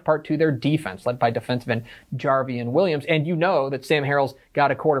in large part to their defense, led by defensive end Jarvian Williams. And you know that Sam Harrell's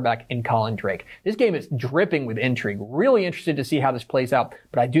got a quarterback in Colin Drake. This game is dripping with intrigue. Really interested to see how this plays out,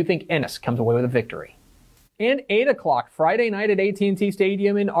 but I do think Ennis comes away with a victory. And 8 o'clock Friday night at AT&T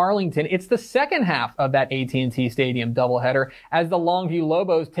Stadium in Arlington. It's the second half of that AT&T Stadium doubleheader as the Longview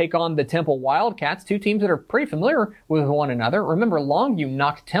Lobos take on the Temple Wildcats, two teams that are pretty familiar with one another. Remember, Longview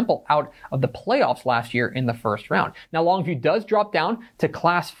knocked Temple out of the playoffs last year in the first round. Now, Longview does drop down to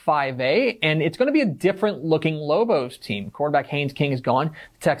Class 5A, and it's going to be a different-looking Lobos team. Quarterback Haynes King is gone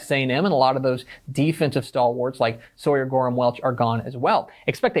to Texas A&M, and a lot of those defensive stalwarts like Sawyer Gorham-Welch are gone as well.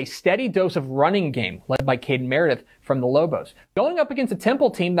 Expect a steady dose of running game led by Caden Meredith from the Lobos. Going up against a Temple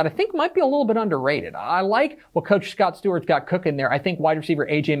team that I think might be a little bit underrated. I like what Coach Scott Stewart's got cooking there. I think wide receiver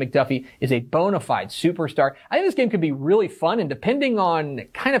A.J. McDuffie is a bona fide superstar. I think this game could be really fun, and depending on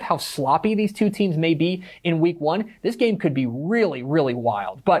kind of how sloppy these two teams may be in week 1, this game could be really, really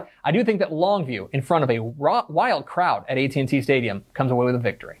wild. But I do think that Longview, in front of a wild crowd at AT&T Stadium, comes away with a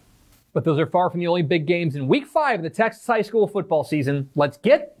victory. But those are far from the only big games in week 5 of the Texas high school football season. Let's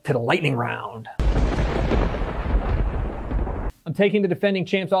get to the lightning round. I'm taking the defending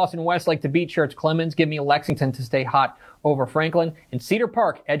champs Austin Westlake to beat Schertz Clemens. Give me Lexington to stay hot over Franklin. And Cedar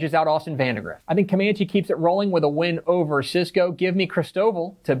Park edges out Austin Vandergrift. I think Comanche keeps it rolling with a win over Cisco. Give me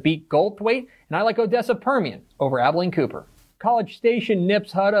Christoval to beat Goldthwaite. And I like Odessa Permian over Abilene Cooper. College Station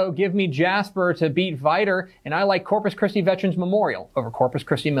Nips Hutto. Give me Jasper to beat Viter. And I like Corpus Christi Veterans Memorial over Corpus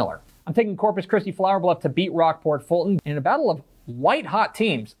Christi Miller. I'm taking Corpus Christi Flower Bluff to beat Rockport Fulton. In a battle of white-hot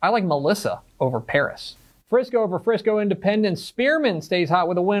teams, I like Melissa over Paris. Frisco over Frisco Independence. Spearman stays hot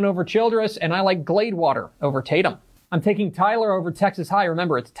with a win over Childress, and I like Gladewater over Tatum. I'm taking Tyler over Texas High.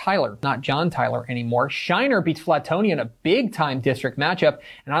 Remember, it's Tyler, not John Tyler anymore. Shiner beats Flatonia in a big-time district matchup,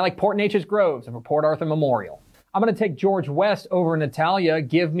 and I like Port Neches Groves over Port Arthur Memorial. I'm going to take George West over Natalia.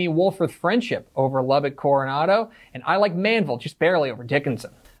 Give me Wolfforth Friendship over Lubbock Coronado, and I like Manville just barely over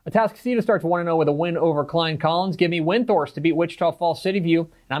Dickinson. Atascocita starts 1-0 with a win over Klein Collins. Give me Windthorst to beat Wichita Falls City View,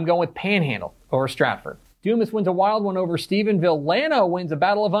 and I'm going with Panhandle over Stratford. Dumas wins a wild one over Stephenville. Llano wins a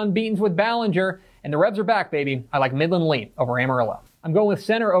battle of unbeatens with Ballinger. And the Rebs are back, baby. I like Midland Lee over Amarillo. I'm going with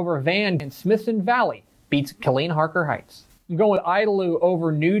Center over Van, and Smithson Valley beats Killeen Harker Heights. I'm going with Idalou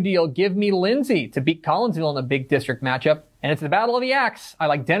over New Deal. Give me Lindsay to beat Collinsville in a big district matchup. And it's the Battle of the Axe. I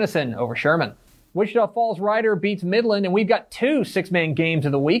like Denison over Sherman. Wichita Falls Rider beats Midland, and we've got 2 6-man games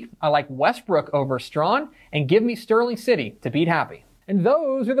of the week. I like Westbrook over Strawn, and give me Sterling City to beat Happy. And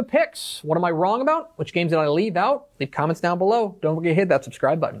those are the picks. What am I wrong about? Which games did I leave out? Leave comments down below. Don't forget to hit that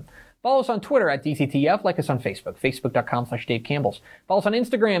subscribe button. Follow us on Twitter at DCTF. Like us on Facebook, Facebook.com/Dave Campbells. Follow us on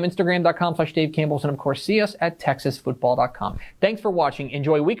Instagram, Instagram.com/Dave Campbells. And of course, see us at TexasFootball.com. Thanks for watching.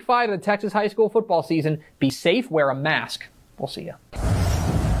 Enjoy week 5 of the Texas high school football season. Be safe, wear a mask. We'll see you.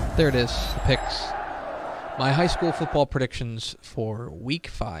 There it is, the picks. My high school football predictions for week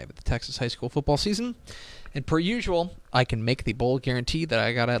 5 of the Texas high school football season. And per usual, I can make the bold guarantee that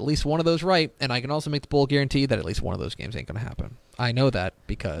I got at least one of those right, and I can also make the bold guarantee that at least one of those games ain't going to happen. I know that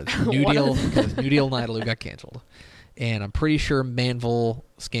because New Deal and Idalou got canceled. And I'm pretty sure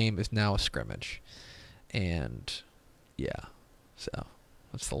Manville's game is now a scrimmage. And, yeah, so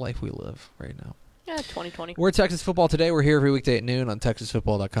that's the life we live right now. Yeah, 2020. We're Texas Football Today. We're here every weekday at noon on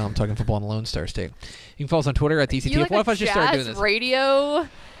TexasFootball.com, talking football in the Lone Star State. You can follow us on Twitter at DCTF. Like what if I just started doing this? Radio.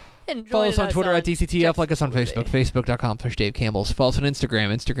 Follow us on Twitter at DCTF, like us on Facebook, Facebook.com/Dave Campbells. Follow us on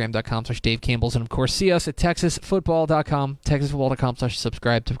Instagram, Instagram.com/Dave Campbells. And, of course, see us at TexasFootball.com,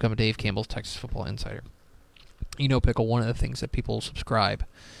 TexasFootball.com/subscribe to become a Dave Campbell's Texas Football Insider. You know, Pickle, one of the things that people subscribe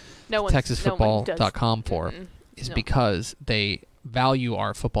TexasFootball.com for is because they value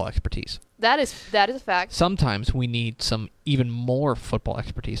our football expertise. That is a fact. Sometimes we need some even more football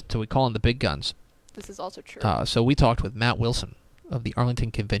expertise, so we call in the big guns. This is also true. So we talked with Matt Wilson of the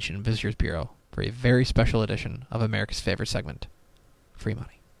Arlington Convention and Visitors Bureau for a very special edition of America's favorite segment, Free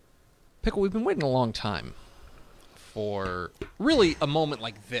Money. Pickle, we've been waiting a long time for really a moment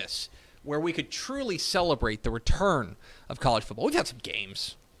like this where we could truly celebrate the return of college football. We've had some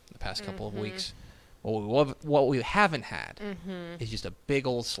games in the past couple of weeks. What we haven't had is just a big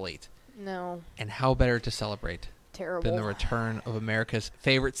old slate. No. And how better to celebrate than the return of America's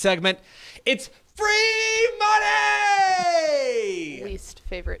favorite segment? It's Free Money! Least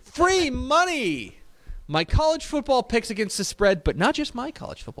favorite segment. Free Money! My college football picks against the spread, but not just my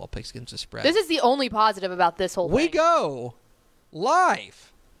college football picks against the spread. This is the only positive about this whole thing. We go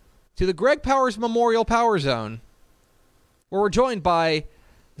live to the Greg Powers Memorial Power Zone, where we're joined by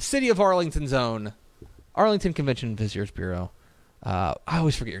the City of Arlington's own Arlington Convention and Visitors Bureau. I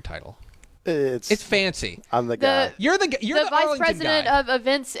always forget your title. It's fancy. I'm the guy. You're the vice Arlington president guy. of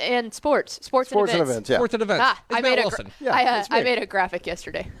events and sports and events. Yeah. Sports and events. I made a graphic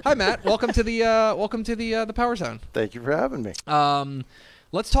yesterday. Hi, Matt. Welcome to the Power Zone. Thank you for having me.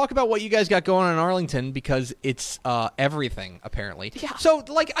 Let's talk about what you guys got going on in Arlington because it's everything apparently. Yeah. So,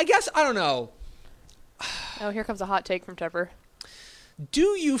 I guess I don't know. Oh, here comes a hot take from Tepper.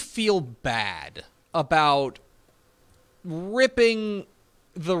 Do you feel bad about ripping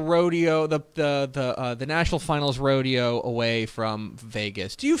the rodeo, the National Finals rodeo away from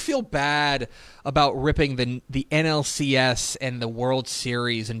Vegas? Do you feel bad about ripping the NLCS and the World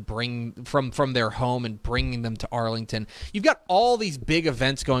Series and bring from their home and bringing them to Arlington? You've got all these big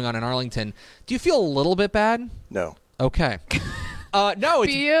events going on in Arlington. Do you feel a little bit bad? No. Okay. No,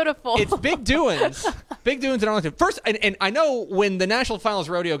 it's beautiful. It's big doings. Big doings in Arlington. First, and I know when the National Finals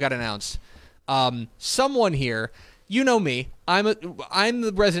rodeo got announced, someone here. You know me. I'm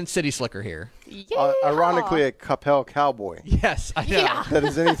the resident city slicker here. Yeah. Ironically, a Capel cowboy. Yes, I know. Yeah. That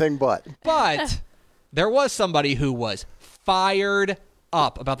is anything but. But there was somebody who was fired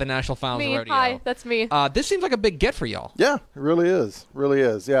up about the National Finals rodeo. Hi, that's me. This seems like a big get for y'all. Yeah, it really is. Really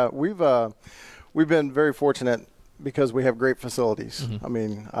is. Yeah, we've been very fortunate because we have great facilities. I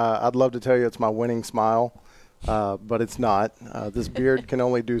mean, I'd love to tell you it's my winning smile, but it's not. This beard can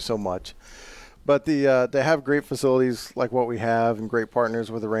only do so much. But to have great facilities like what we have and great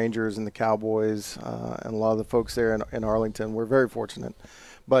partners with the Rangers and the Cowboys and a lot of the folks there in Arlington, we're very fortunate.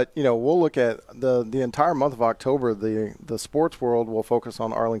 But, we'll look at the entire month of October, the sports world will focus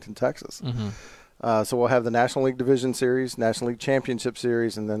on Arlington, Texas. So we'll have the National League Division Series, National League Championship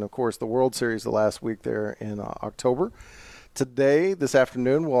Series, and then, of course, the World Series the last week there in October. Today, this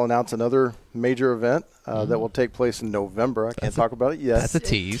afternoon, we'll announce another major event that will take place in November. I can't talk about it yet. That's a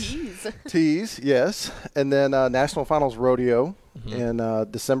tease. Tease, yes. And then National Finals Rodeo in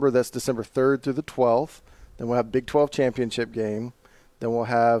December. That's December 3rd through the 12th. Then we'll have Big 12 Championship game. Then we'll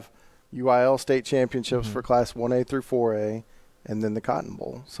have UIL State Championships for Class 1A through 4A. And then the Cotton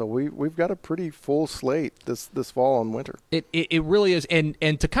Bowl. So we've got a pretty full slate this fall and winter. It really is. And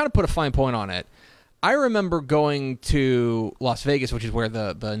to kind of put a fine point on it, I remember going to Las Vegas, which is where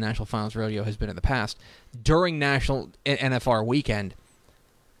the National Finals Rodeo has been in the past, during National NFR weekend.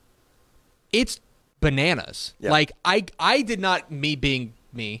 It's bananas. Yeah. Like, I did not, me being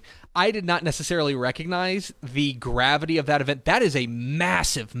me, I did not necessarily recognize the gravity of that event. That is a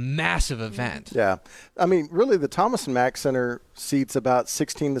massive, massive event. Yeah. I mean, really, the Thomas & Mack Center seats about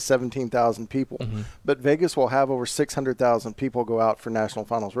 16,000 to 17,000 people. But Vegas will have over 600,000 people go out for National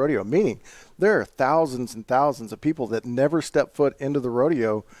Finals Rodeo, meaning there are thousands and thousands of people that never step foot into the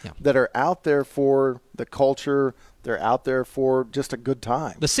rodeo that are out there for the culture. They're out there for just a good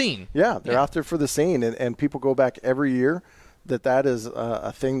time. The scene. Yeah, they're out there for the scene, and people go back every year. That is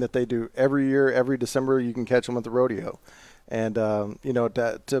a thing that they do every year. Every December, you can catch them at the rodeo. And,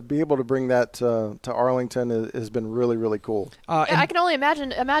 to be able to bring that to Arlington has been really, really cool. I can only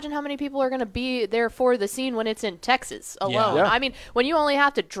imagine how many people are going to be there for the scene when it's in Texas alone. Yeah. I mean, when you only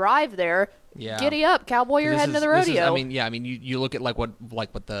have to drive there, giddy up, cowboy, you're heading to the rodeo. You look at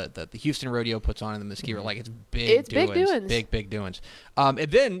what the Houston rodeo puts on in the Mesquite, like it's big. It's doings, big doings. And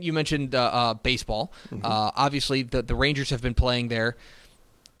then you mentioned baseball. Obviously, the Rangers have been playing there.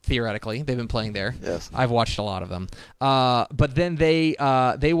 Theoretically, they've been playing there. Yes, I've watched a lot of them. But then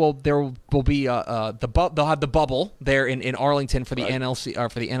there will be they'll have the bubble there in Arlington for the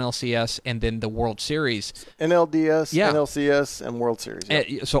for the NLCS and then the World Series. NLDS, NLCS, and World Series.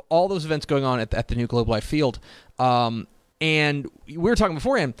 Yeah. So all those events going on at the new Globe Life Field. And we were talking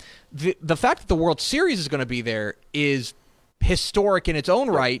beforehand. The fact that the World Series is going to be there is historic in its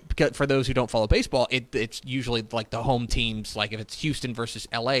own right, because for those who don't follow baseball, it's usually like the home teams. Like if it's Houston versus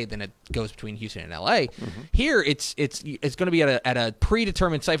LA, then it goes between Houston and LA. Here, it's going to be at a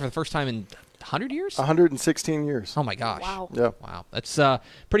predetermined site for the first time in 100 years? 116 years. Oh, my gosh. Wow. Yeah. Wow. That's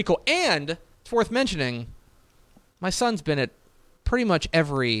pretty cool. And it's worth mentioning, my son's been at pretty much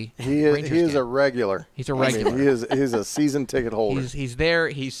every Rangers He is game. a regular. He's a regular. I mean, he's a season ticket holder. He's there.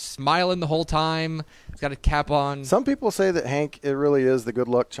 He's smiling the whole time. He's got a cap on. Some people say that Hank, it really is the good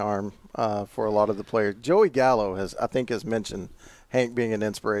luck charm for a lot of the players. Joey Gallo has mentioned Hank being an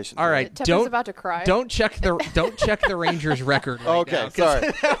inspiration. All right, Tepper's about to cry. Don't check the Rangers record right okay, now.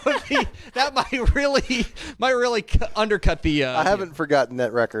 Sorry. That might really undercut the. I haven't forgotten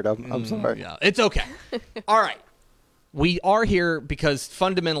that record. I'm sorry. Yeah, it's okay. All right. We are here because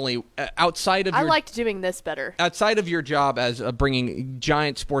fundamentally, outside of I liked doing this better. Outside of your job as bringing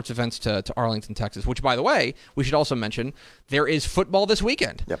giant sports events to Arlington, Texas, which, by the way, we should also mention, there is football this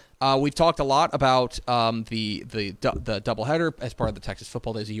weekend. Yep. We've talked a lot about the doubleheader as part of the Texas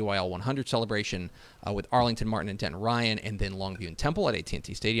Football Days, the UIL 100 celebration with Arlington, Martin, and Denton Ryan, and then Longview and Temple at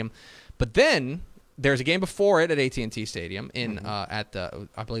AT&T Stadium. But then there's a game before it at AT&T Stadium at the,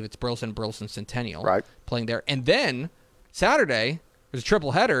 I believe it's Burleson Centennial, right, playing there, and then Saturday, there's a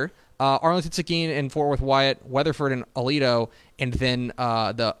triple header, Arlington, Seguin, and Fort Worth Wyatt, Weatherford, and Aledo, and then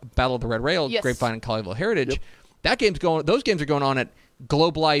the Battle of the Red Rail, yes, Grapevine, and Colleyville Heritage. Yep. Those games are going on at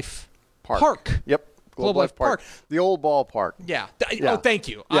Globe Life Park. Yep. Globe Life Park. The old ballpark. Yeah. Oh, thank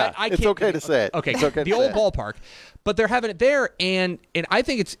you. Yeah. I it's okay to say it. Okay. It's okay the old ballpark. But they're having it there, and I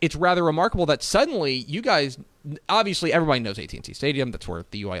think it's rather remarkable that suddenly you guys, obviously everybody knows AT&T Stadium. That's where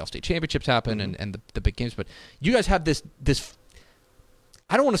the UIL state championships happen and the big games. But you guys have this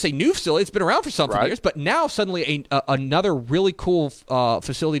I don't want to say new facility. It's been around for something years, but now suddenly another really cool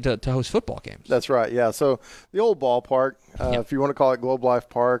facility to host football games. That's right. Yeah. So the old ballpark, if you want to call it Globe Life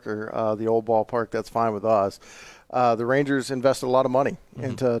Park or the old ballpark, that's fine with us. The Rangers invested a lot of money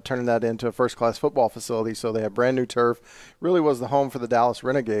into turning that into a first-class football facility, so they have brand new turf. Really was the home for the Dallas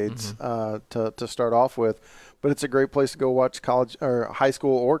Renegades to start off with, but it's a great place to go watch college or high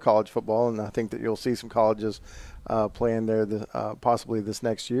school or college football, and I think that you'll see some colleges playing there possibly this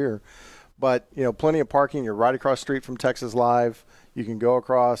next year. But plenty of parking. You're right across the street from Texas Live. You can go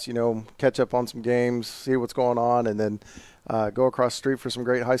across, catch up on some games, see what's going on, and then go across the street for some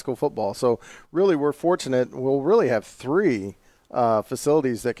great high school football. So really we're fortunate. We'll really have 3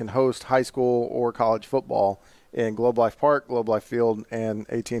 facilities that can host high school or college football in Globe Life Park, Globe Life Field, and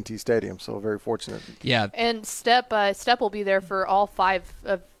AT&T Stadium. So very fortunate. Yeah. And Step will be there for all 5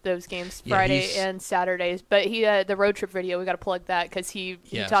 of those games, Friday and Saturdays. But he the road trip video, we got to plug that because he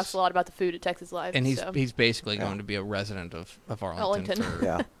talks a lot about the food at Texas Live. And he's basically going to be a resident of Arlington.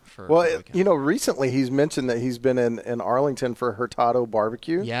 Recently he's mentioned that he's been in Arlington for Hurtado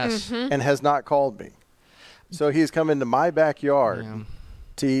Barbecue. Yes. And has not called me. So he's come into my backyard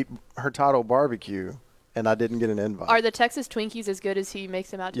to eat Hurtado Barbecue, and I didn't get an invite. Are the Texas Twinkies as good as he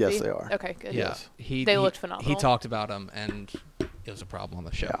makes them out to be? Yes, they are. Okay, good. Yeah. They looked phenomenal. He talked about them, and it was a problem on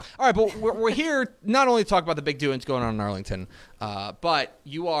the show. Yeah. All right, but we're here not only to talk about the big doings going on in Arlington, but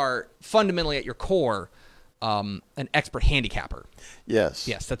you are fundamentally at your core an expert handicapper. Yes.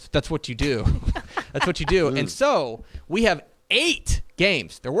 Yes, that's what you do. That's what you do. And so we have 8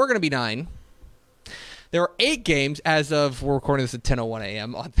 games. There were going to be 9. There are 8 games as of, we're recording this at 10:01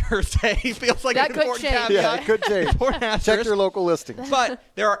 a.m. on Thursday. Feels like that an could important change. caveat. Yeah, it could change. Check your local listings. But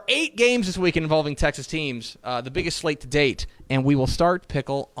there are 8 games this week involving Texas teams, the biggest slate to date, and we will start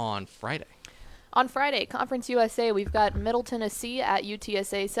Pickle on Friday. On Friday, Conference USA, we've got Middle Tennessee at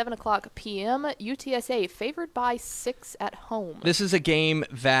UTSA, 7 o'clock p.m. UTSA favored by 6 at home. This is a game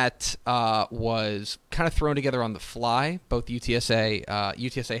that was kind of thrown together on the fly. Both UTSA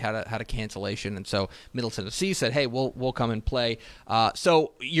had a cancellation, and so Middle Tennessee said, "Hey, we'll come and play."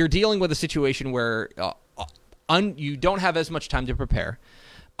 So you're dealing with a situation where you don't have as much time to prepare.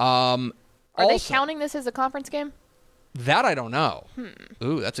 Are they counting this as a conference game? That I don't know.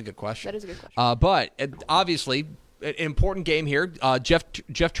 Ooh, that's a good question. That is a good question. But obviously, an important game here. Jeff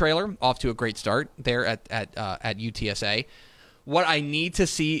Traylor off to a great start there at UTSA. What I need to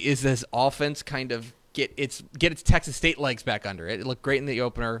see is this offense kind of get its Texas State legs back under it. It looked great in the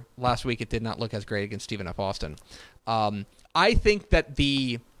opener last week. It did not look as great against Stephen F. Austin. I think that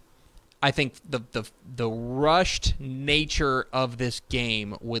the rushed nature of this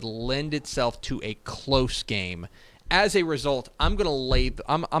game would lend itself to a close game. As a result, I'm gonna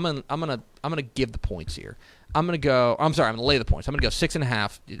give the points here. I'm gonna lay the points. I'm gonna go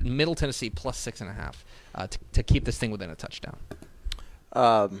 6.5. Middle Tennessee plus 6.5 to keep this thing within a touchdown.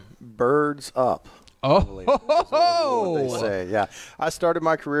 Birds up. Oh, what they say. Yeah, I started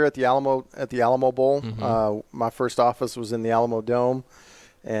my career at the Alamo Bowl. My first office was in the Alamo Dome,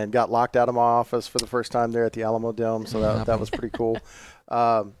 and got locked out of my office for the first time there at the Alamo Dome. So that was pretty cool.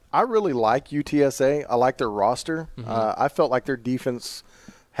 I really like UTSA. I like their roster. I felt like their defense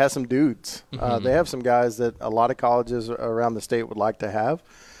has some dudes. They have some guys that a lot of colleges around the state would like to have.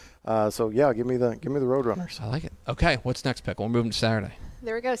 So yeah, give me the Roadrunners. I like it. Okay, what's next pick? We're moving to Saturday.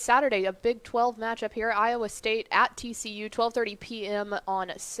 There we go. Saturday, a Big 12 matchup here. Iowa State at TCU, 12:30 p.m.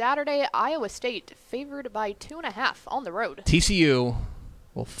 on Saturday. Iowa State favored by 2.5 on the road. TCU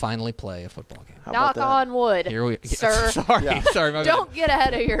will finally play a football game. Knock on wood, Here we sir. Sorry, my Don't bad. get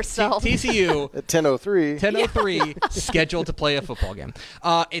ahead of yourself. TCU At 10:03. scheduled to play a football game.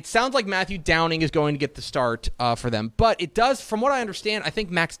 It sounds like Matthew Downing is going to get the start for them, but it does, from what I understand, I think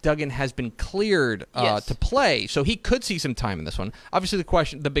Max Duggan has been cleared to play, so he could see some time in this one. Obviously,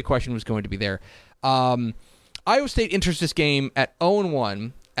 the big question was going to be there. Iowa State enters this game at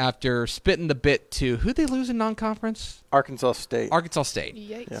 0-1 after spitting the bit to who they lose in non-conference? Arkansas State.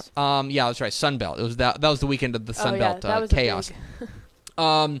 Yikes. Yeah, that's right. Sun Belt. It was that was the weekend of the Sun Belt chaos.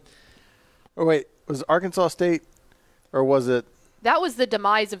 Oh wait, was it Arkansas State, or was it? That was the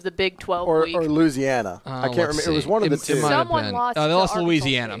demise of the Big 12 week. Or Louisiana. I can't remember. It was one of the two. Someone lost they lost to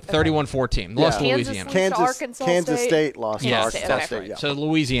Louisiana, 31-14. Yeah. Lost to Louisiana. Kansas State lost to Arkansas State. State. Yeah. So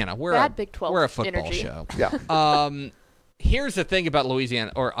Louisiana, we're Bad Big 12 we're a football energy. show. Yeah. Here's the thing about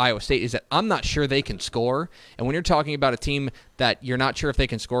Louisiana or Iowa State is that I'm not sure they can score. And when you're talking about a team that you're not sure if they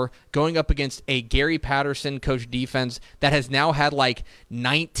can score, going up against a Gary Patterson coach defense that has now had like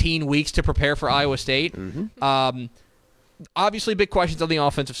 19 weeks to prepare for Iowa State, obviously big questions on the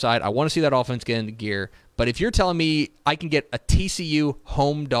offensive side. I want to see that offense get into gear. But if you're telling me I can get a TCU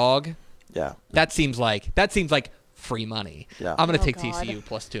home dog, that seems like free money. Yeah. I'm going to take TCU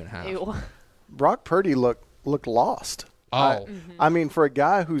plus 2.5. Ew. Brock Purdy looked lost. I mean, for a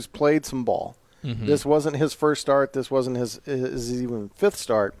guy who's played some ball, this wasn't his first start. This wasn't his even fifth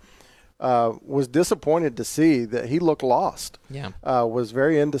start. Was disappointed to see that he looked lost. Yeah. Was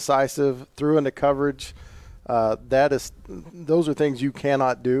very indecisive, threw into coverage. Those are things you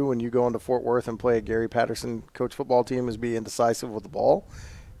cannot do when you go into Fort Worth and play a Gary Patterson coach football team, is be indecisive with the ball.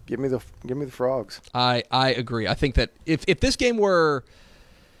 Give me the Frogs. I agree. I think that if this game were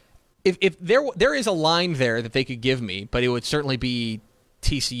if there is a line there that they could give me, but it would certainly be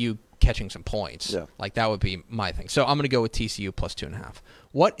TCU catching some points. Yeah. Like that would be my thing. So I'm going to go with TCU plus 2.5.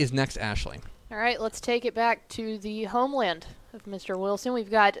 What is next, Ashley? All right, let's take it back to the homeland of Mr. Wilson.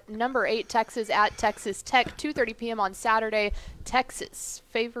 We've got number 8 Texas at Texas Tech, 2:30 p.m. on Saturday. Texas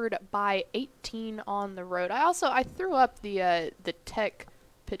favored by 18 on the road. I threw up the Tech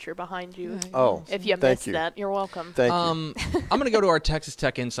picture behind you. Oh, if you missed that, you're welcome. Thank you. I'm going to go to our Texas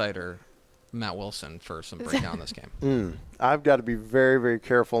Tech insider, Matt Wilson, for some breakdown on this game. I've got to be very, very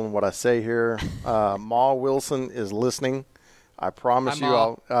careful in what I say here. Ma Wilson is listening. I promise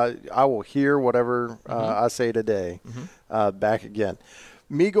you, I will hear whatever I say today. Back again.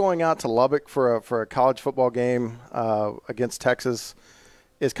 Me going out to Lubbock for a college football game against Texas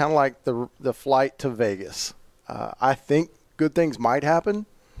is kind of like the flight to Vegas. I think good things might happen.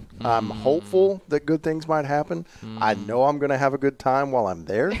 I'm hopeful that good things might happen. I know I'm going to have a good time while I'm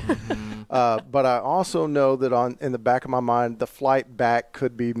there. But I also know that in the back of my mind, the flight back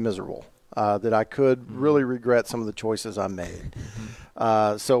could be miserable, that I could really regret some of the choices I made.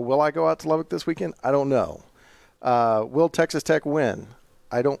 So will I go out to Lubbock this weekend? I don't know. Will Texas Tech win?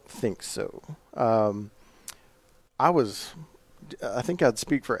 I don't think so. I think I'd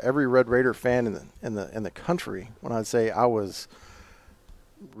speak for every Red Raider fan in the country when I'd say I was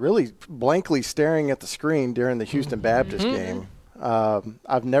really blankly staring at the screen during the Houston Baptist game.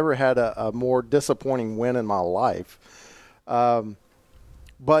 I've never had a more disappointing win in my life.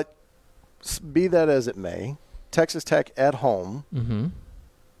 But be that as it may, Texas Tech at home,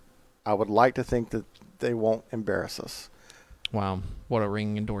 I would like to think that they won't embarrass us. Wow, what a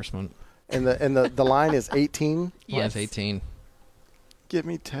ringing endorsement. And the line is 18? Yes, 18. Give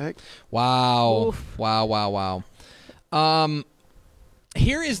me Tech. Wow. Oof. Wow.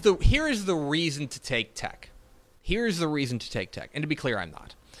 Here is the reason to take Tech. Here's the reason to take Tech. And to be clear, I'm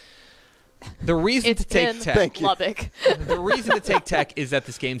not. The reason to take Tech. Thank you. Lubbock. The reason to take Tech is that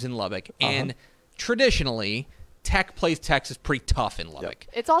this game's in Lubbock, and traditionally, Tech plays Texas pretty tough in Lubbock.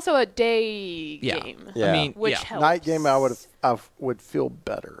 It's also a day game. Yeah. I mean, which helps. Night game, I would feel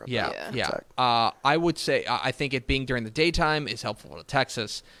better about. Yeah. I would say I think it being during the daytime is helpful to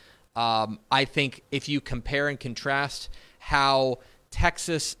Texas. I think if you compare and contrast how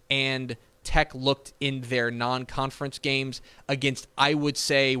Texas and Tech looked in their non-conference games against, I would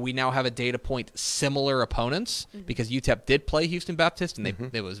say we now have a data point, similar opponents, because UTEP did play Houston Baptist, and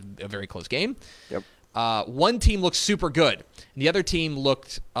it was a very close game. Yep. One team looked super good, and the other team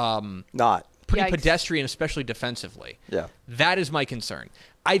looked not pretty Yikes. pedestrian, especially defensively. Yeah. That is my concern.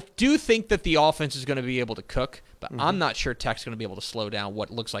 I do think that the offense is going to be able to cook, but I'm not sure Tech's going to be able to slow down what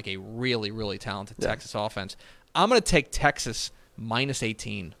looks like a really, really talented Texas offense. I'm going to take Texas minus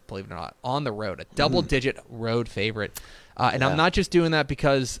 18, believe it or not, on the road, a double-digit road favorite. And I'm not just doing that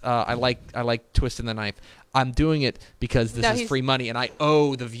because I like twisting the knife. I'm doing it because this is free money, and I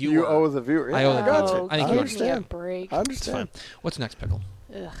owe the viewer. You owe the viewer. Yeah, I owe the got viewer. you. I think you understand. I understand. What's next, Pickle?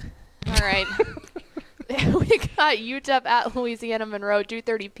 Ugh. All right. We got UTEP at Louisiana Monroe,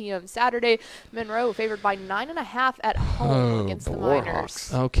 2:30 p.m. Saturday. Monroe favored by 9.5 at home against the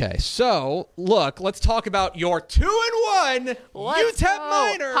Miners. Okay, so look, let's talk about your 2-1 UTEP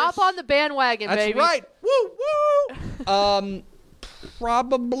Miners. Hop on the bandwagon, baby. That's right. Woo woo.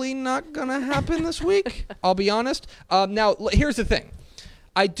 Probably not gonna happen this week. I'll be honest. Now, here's the thing.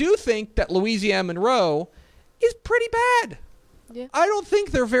 I do think that Louisiana Monroe is pretty bad. Yeah. I don't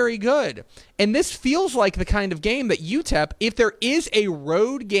think they're very good. And this feels like the kind of game that UTEP, if there is a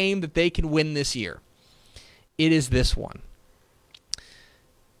road game that they can win this year, it is this one.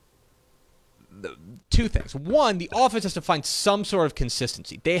 Two things. One, the offense has to find some sort of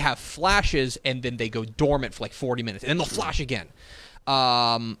consistency. They have flashes, and then they go dormant for like 40 minutes, and then they'll flash again.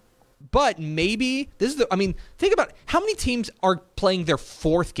 But maybe this is think about how many teams are playing their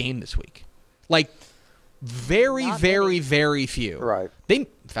fourth game this week. Like, very, Not very, many. very few. Right. In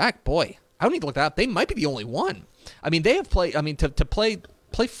fact, boy, I don't need to look that up. They might be the only one. I mean, they have played. I mean, to play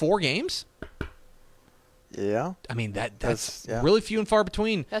 4 games. Yeah. I mean, that's yeah. really few and far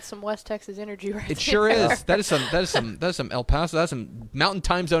between. That's some West Texas energy right there. It sure is. That is some El Paso. That's some Mountain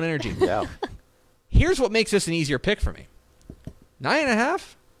Time Zone energy. Yeah. Here's what makes this an easier pick for me.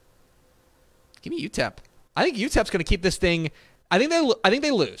 9.5. Give me UTEP. I think UTEP's going to keep this thing. I think they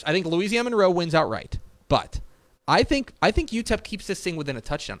lose. I think Louisiana Monroe wins outright. But I think UTEP keeps this thing within a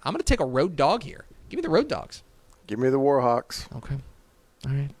touchdown. I'm going to take a road dog here. Give me the road dogs. Give me the Warhawks. Okay.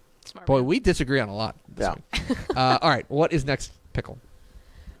 All right. Smart Boy, man. we disagree on a lot this Yeah. week. All right. What is next, Pickle?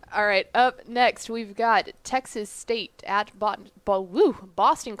 All right, up next, we've got Texas State at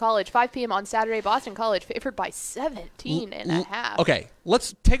Boston College, 5 p.m. on Saturday. Boston College favored by 17.5. Okay,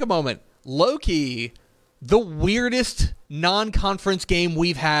 let's take a moment. Low-key, the weirdest non-conference game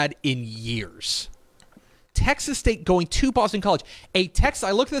we've had in years. Texas State going to Boston College.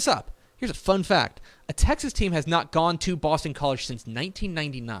 I looked this up. Here's a fun fact. A Texas team has not gone to Boston College since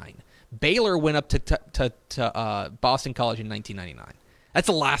 1999. Baylor went up to Boston College in 1999. That's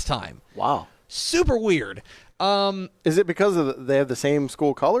the last time. Wow. Super weird. Is it because they have the same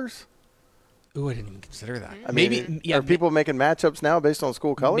school colors? Ooh, I didn't even consider that. I mean, are people making matchups now based on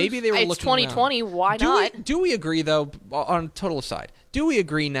school colors? Maybe they were It's looking 2020. around. Why not? Do we agree, though, on a total aside, do we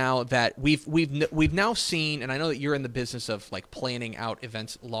agree now that we've now seen, and I know that you're in the business of like planning out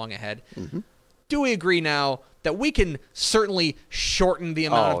events long ahead, do we agree now that we can certainly shorten the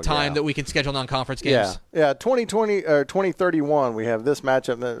amount of time that we can schedule non-conference games? Yeah. 2020 or 2031, we have this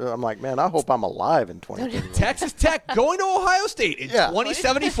matchup. I'm like, man, I hope I'm alive in 2031. Texas Tech going to Ohio State in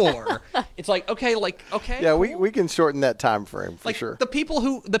 2074. It's like, okay. Yeah, cool. we can shorten that time frame for Like, sure. the people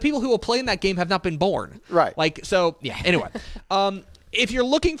who will play in that game have not been born. Right. Like, so yeah. Anyway, if you're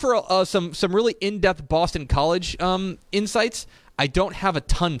looking for some really in-depth Boston College insights, I don't have a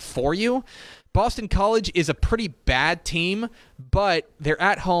ton for you. Boston College is a pretty bad team, but they're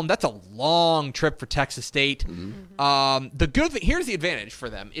at home. That's a long trip for Texas State. The good thing, here's the advantage for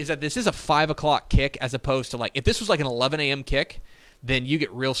them, is that this is a 5 o'clock kick as opposed to like, if this was like an 11 a.m. kick, then you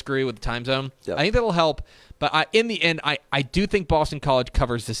get real screwy with the time zone. Yep. I think that'll help, but in the end, I do think Boston College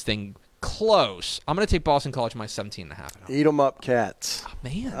covers this thing close. I'm going to take Boston College my 17.5 at home. Eat 'em up, Cats. Oh,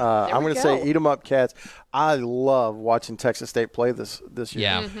 man. I'm going to say eat 'em up, Cats. I love watching Texas State play this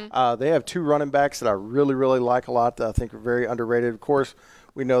year. Yeah. They have 2 running backs that I really, really like a lot that I think are very underrated. Of course,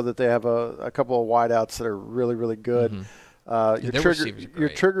 we know that they have a couple of wideouts that are really, really good. Your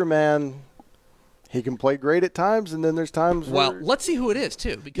trigger man, he can play great at times, and then there's times well, where... let's see who it is,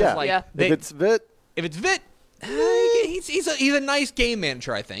 too. Because, if it's Vitt... If it's Vitt, he's a nice game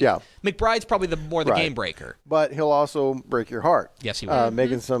manager, I think. Yeah. McBride's probably the game breaker. But he'll also break your heart. Yes, he will.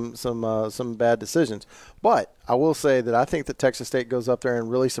 Making some bad decisions. But I will say that I think that Texas State goes up there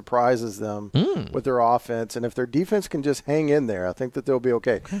and really surprises them with their offense. And if their defense can just hang in there, I think that they'll be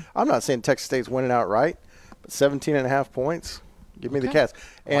okay. I'm not saying Texas State's winning outright, but 17.5 points, give me the Cats.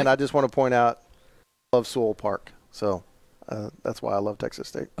 And I just want to point out, I love Sewell Park. So that's why I love Texas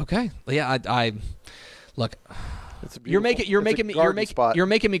State. Okay. Yeah, I look. It's You're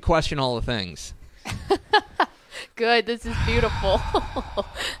making me question all the things. Good. This is beautiful.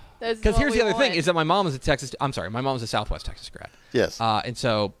 Because here's the other thing: is that my mom is a Southwest Texas grad. Yes. And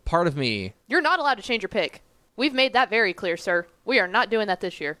so part of me. You're not allowed to change your pick. We've made that very clear, sir. We are not doing that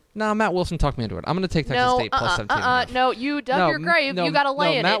this year. No, Matt Wilson talked me into it. I'm going to take Texas State plus 17. No, you dug your grave. You got to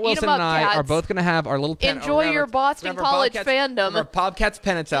lay in Matt it. Wilson Eat 'em up, and I Cats. are both going to have our little Enjoy your Boston College fandom. Our Bobcats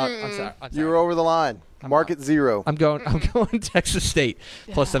pennants out. I'm sorry. You were over the line. Mark it 0. I'm going Texas State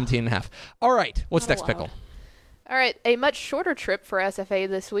plus 17.5. All right. What's next, Pickle? All right, a much shorter trip for SFA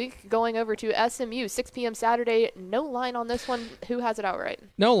this week, going over to SMU, 6 p.m. Saturday. No line on this one. Who has it outright?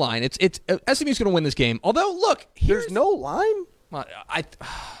 No line. It's SMU's going to win this game. Although, look, there's no line. I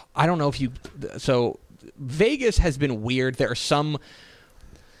don't know if you. So Vegas has been weird. There are some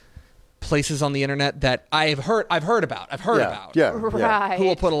places on the internet that I've heard about. Yeah. Right. Who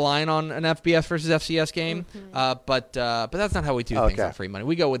will put a line on an FBS versus FCS game? But that's not how we do things on free money.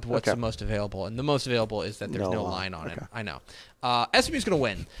 We go with what's the most available, and the most available is that there's no line on it. I know. SMU's going to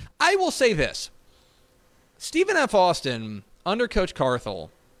win. I will say this: Stephen F. Austin under Coach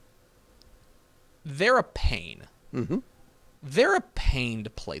Carthel, they're a pain. Mm-hmm. They're a pain to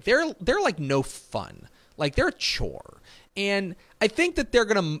play. They're like no fun. Like they're a chore. And I think that they're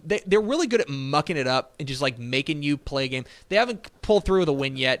really good at mucking it up and just like making you play a game. They haven't pulled through with a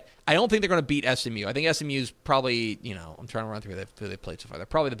win yet. I don't think they're going to beat SMU. I think SMU's probably, I'm trying to run through who they've played so far. They're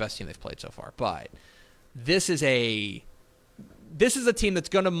probably the best team they've played so far. But this is a team that's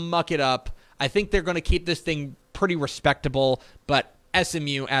going to muck it up. I think they're going to keep this thing pretty respectable. But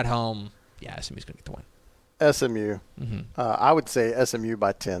SMU at home, SMU's going to get the win. SMU. Mm-hmm. I would say SMU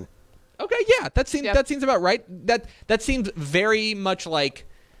by 10. Okay, yeah, that seems about right. That seems very much like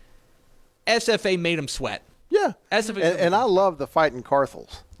SFA made them sweat. Yeah, and I love the fighting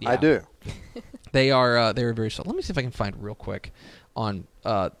Carthels. Yeah. I do. They're very solid. Let me see if I can find real quick on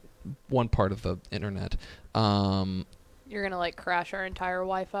one part of the internet. You're gonna crash our entire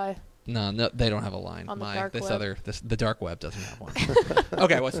Wi-Fi. No, they don't have a line. On the dark web. The dark web doesn't have one.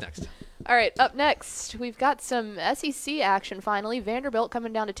 Okay, what's next? All right, up next, we've got some SEC action finally. Vanderbilt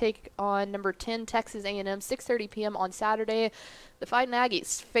coming down to take on number 10 Texas A&M, 6:30 p.m. on Saturday. The Fighting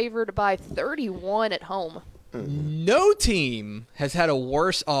Aggies favored by 31 at home. No team has had a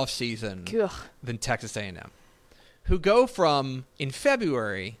worse offseason than Texas A&M, who go from, in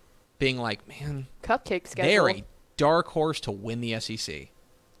February, being like, man, cupcake schedule. They're a dark horse to win the SEC,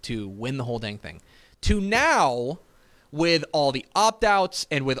 to win the whole dang thing, to now, with all the opt-outs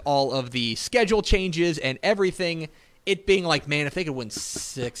and with all of the schedule changes and everything, it being like, man, if they could win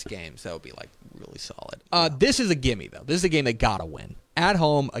 6 games, that would be really solid. This is a gimme, though. This is a game they gotta win at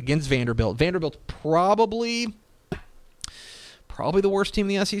home against Vanderbilt. Vanderbilt's probably the worst team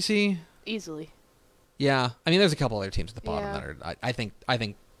in the SEC. Easily. Yeah, I mean, there's a couple other teams at the bottom that are. I think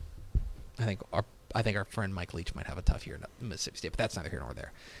our friend Mike Leach might have a tough year in Mississippi State, but that's neither here nor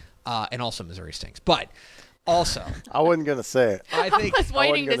there. And also Missouri stinks, but. Also, I wasn't going to say it. I was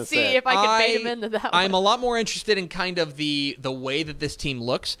waiting to see if I could bait him into that one. I'm a lot more interested in kind of the way that this team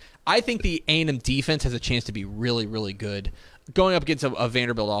looks. I think the A&M defense has a chance to be really, really good going up against a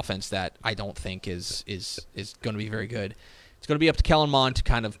Vanderbilt offense that I don't think is going to be very good. It's going to be up to Kellen Mond to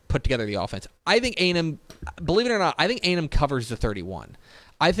kind of put together the offense. I think A&M, believe it or not, A&M covers the 31.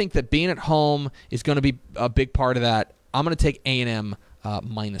 I think that being at home is going to be a big part of that. I'm going to take A&M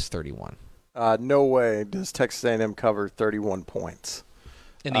minus 31. No way does Texas A&M cover 31 points.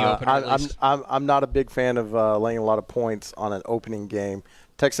 In the opener, at least. I'm not a big fan of laying a lot of points on an opening game.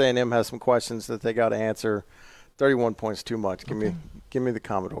 Texas A&M has some questions that they got to answer. 31 points too much. Give me the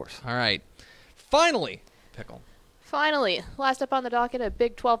Commodores. All right. Finally, Pickle. Finally, last up on the docket, a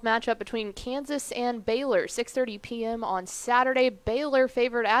Big 12 matchup between Kansas and Baylor, 6:30 p.m. on Saturday. Baylor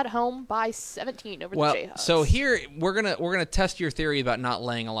favored at home by 17 over the Jayhawks. So here we're gonna test your theory about not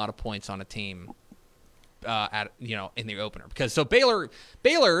laying a lot of points on a team, in the opener, because Baylor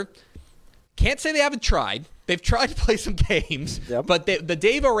can't say they haven't tried. They've tried to play some games, but the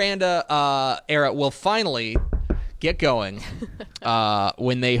Dave Aranda era will finally get going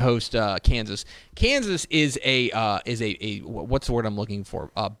when they host Kansas. Kansas is a what's the word I'm looking for?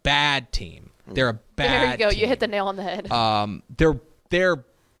 A bad team. They're a bad team. There you go. You hit the nail on the head. They're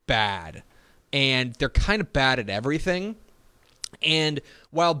bad, and they're kind of bad at everything. And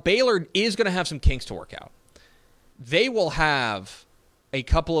while Baylor is going to have some kinks to work out, they will have a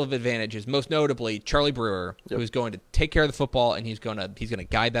couple of advantages. Most notably, Charlie Brewer, who's going to take care of the football, and he's going to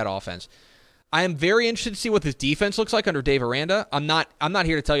guide that offense. I am very interested to see what this defense looks like under Dave Aranda. I'm not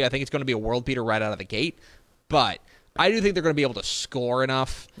here to tell you I think it's going to be a world beater right out of the gate, but I do think they're going to be able to score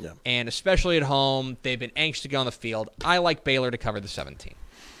enough, and especially at home, they've been anxious to get on the field. I like Baylor to cover the 17.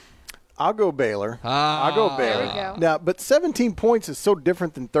 I'll go Baylor. There we go. Now, but 17 points is so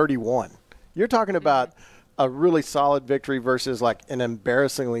different than 31. You're talking about a really solid victory versus like an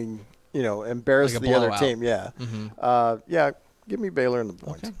embarrassingly embarrass like the other team. Yeah. Yeah. Give me Baylor in the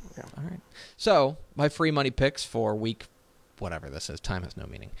points. Okay. Yeah. All right. So my free money picks for week, whatever this is, time has no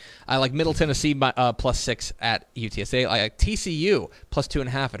meaning. I like Middle Tennessee +6 at UTSA. I like TCU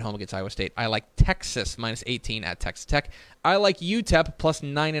 +2.5 at home against Iowa State. I like Texas -18 at Texas Tech. I like UTEP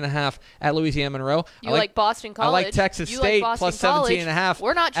 +9.5 at Louisiana Monroe. You like Boston College. I like Texas State +17.5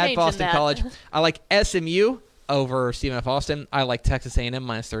 We're not changing at Boston that. College. I like SMU over Stephen F. Austin. I like Texas A&M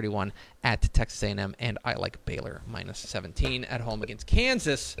 -31 at Texas A&M, and I like Baylor -17 at home against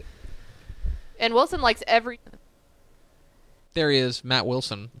Kansas. And Wilson likes every. There he is, Matt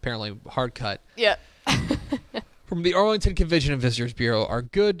Wilson, apparently hard cut. Yeah. From the Arlington Convention and Visitors Bureau, our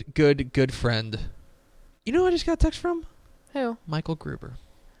good friend. You know who I just got a text from? Who? Michael Gruber.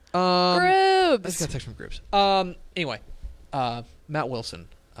 Grooves. I just got a text from Grooves. Anyway, Matt Wilson,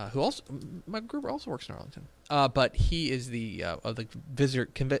 Michael Gruber also works in Arlington. But he is the of the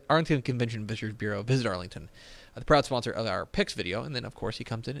Arlington Convention and Visitors Bureau, Visit Arlington, the proud sponsor of our picks video. And then, of course, he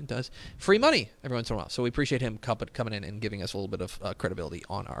comes in and does free money every once in a while. So we appreciate him coming in and giving us a little bit of credibility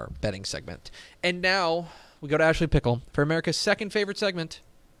on our betting segment. And now we go to Ashley Pickle for America's second favorite segment,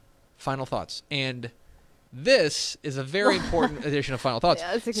 Final Thoughts. And this is a very important edition of Final Thoughts.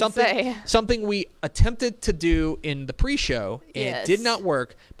 Yeah, something we attempted to do in the pre-show, and it did not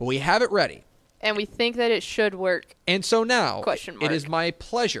work, but we have it ready. And we think that it should work. And so now, it is my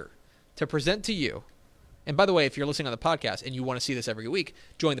pleasure to present to you. And by the way, if you're listening on the podcast and you want to see this every week,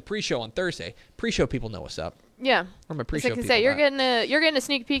 join the pre-show on Thursday. Pre-show people know what's up. Yeah. Or my pre-show people. You're getting a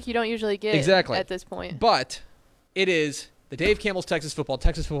sneak peek you don't usually get at this point. But it is the Dave Campbell's Texas Football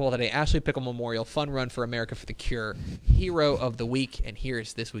Today, Ashley Pickle Memorial Fun Run for America for the Cure Hero of the Week. And here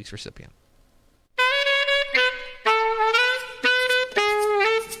is this week's recipient.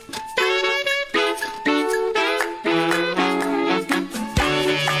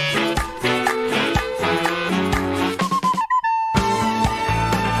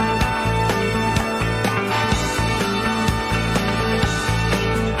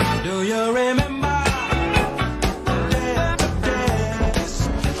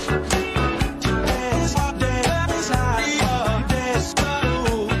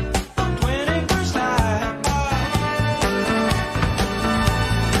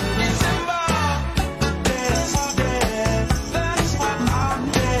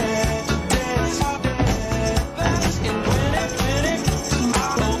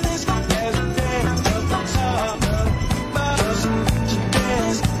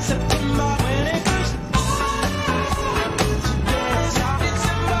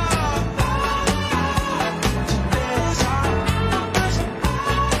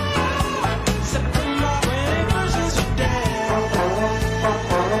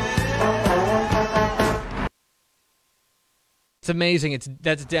 It's amazing.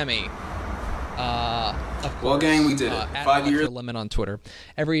 That's Demi. Of course, well, gang, we did it. 5 years. Lemon on Twitter.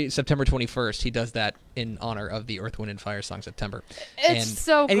 Every September 21st, he does that in honor of the Earth, Wind, and Fire song September. It's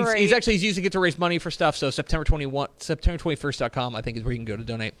great. He's using it to raise money for stuff. So September21st.com, I think, is where you can go to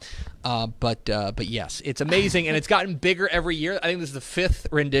donate. But yes, it's amazing, and it's gotten bigger every year. I think this is the 5th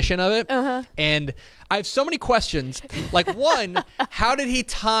rendition of it. And I have so many questions. Like, one, how did he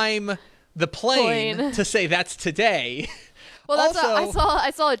time the plane to say that's today? Well,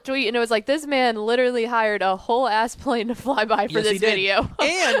 I saw a tweet, and it was like, this man literally hired a whole ass plane to fly by for this video.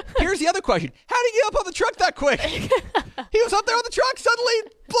 And here's the other question. How did he get up on the truck that quick? He was up there on the truck, suddenly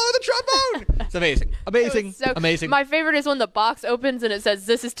blew the trombone. It's amazing. Amazing. My favorite is when the box opens and it says,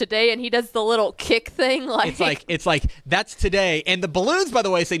 this is today, and he does the little kick thing. It's like that's today. And the balloons, by the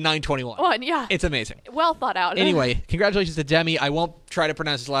way, say 9/21. Yeah. It's amazing. Well thought out. Anyway, congratulations to Demi. I won't try to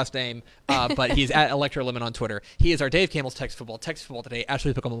pronounce his last name, but he's at Electro Lemon on Twitter. He is our Dave Campbell's Texas Football Today,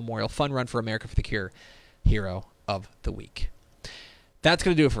 Ashley Pickle Memorial Fun Run for America for the Cure Hero of the Week. That's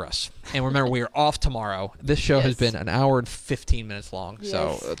going to do it for us. And remember, we are off tomorrow. This show has been an hour and 15 minutes long,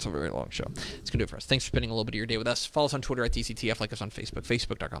 so it's a very long show. It's going to do it for us. Thanks for spending a little bit of your day with us. Follow us on Twitter at DCTF. Like us on Facebook,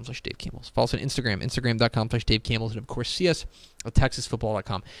 facebook.com/Dave Campbells. Follow us on Instagram, instagram.com/Dave Campbells. And, of course, see us at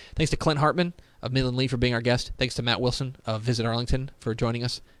TexasFootball.com. Thanks to Clint Hartman of Midland Lee for being our guest. Thanks to Matt Wilson of Visit Arlington for joining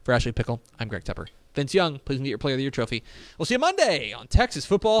us. For Ashley Pickle, I'm Greg Tepper. Vince Young, please get your Player of the Year trophy. We'll see you Monday on Texas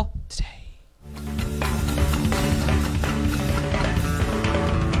Football Today.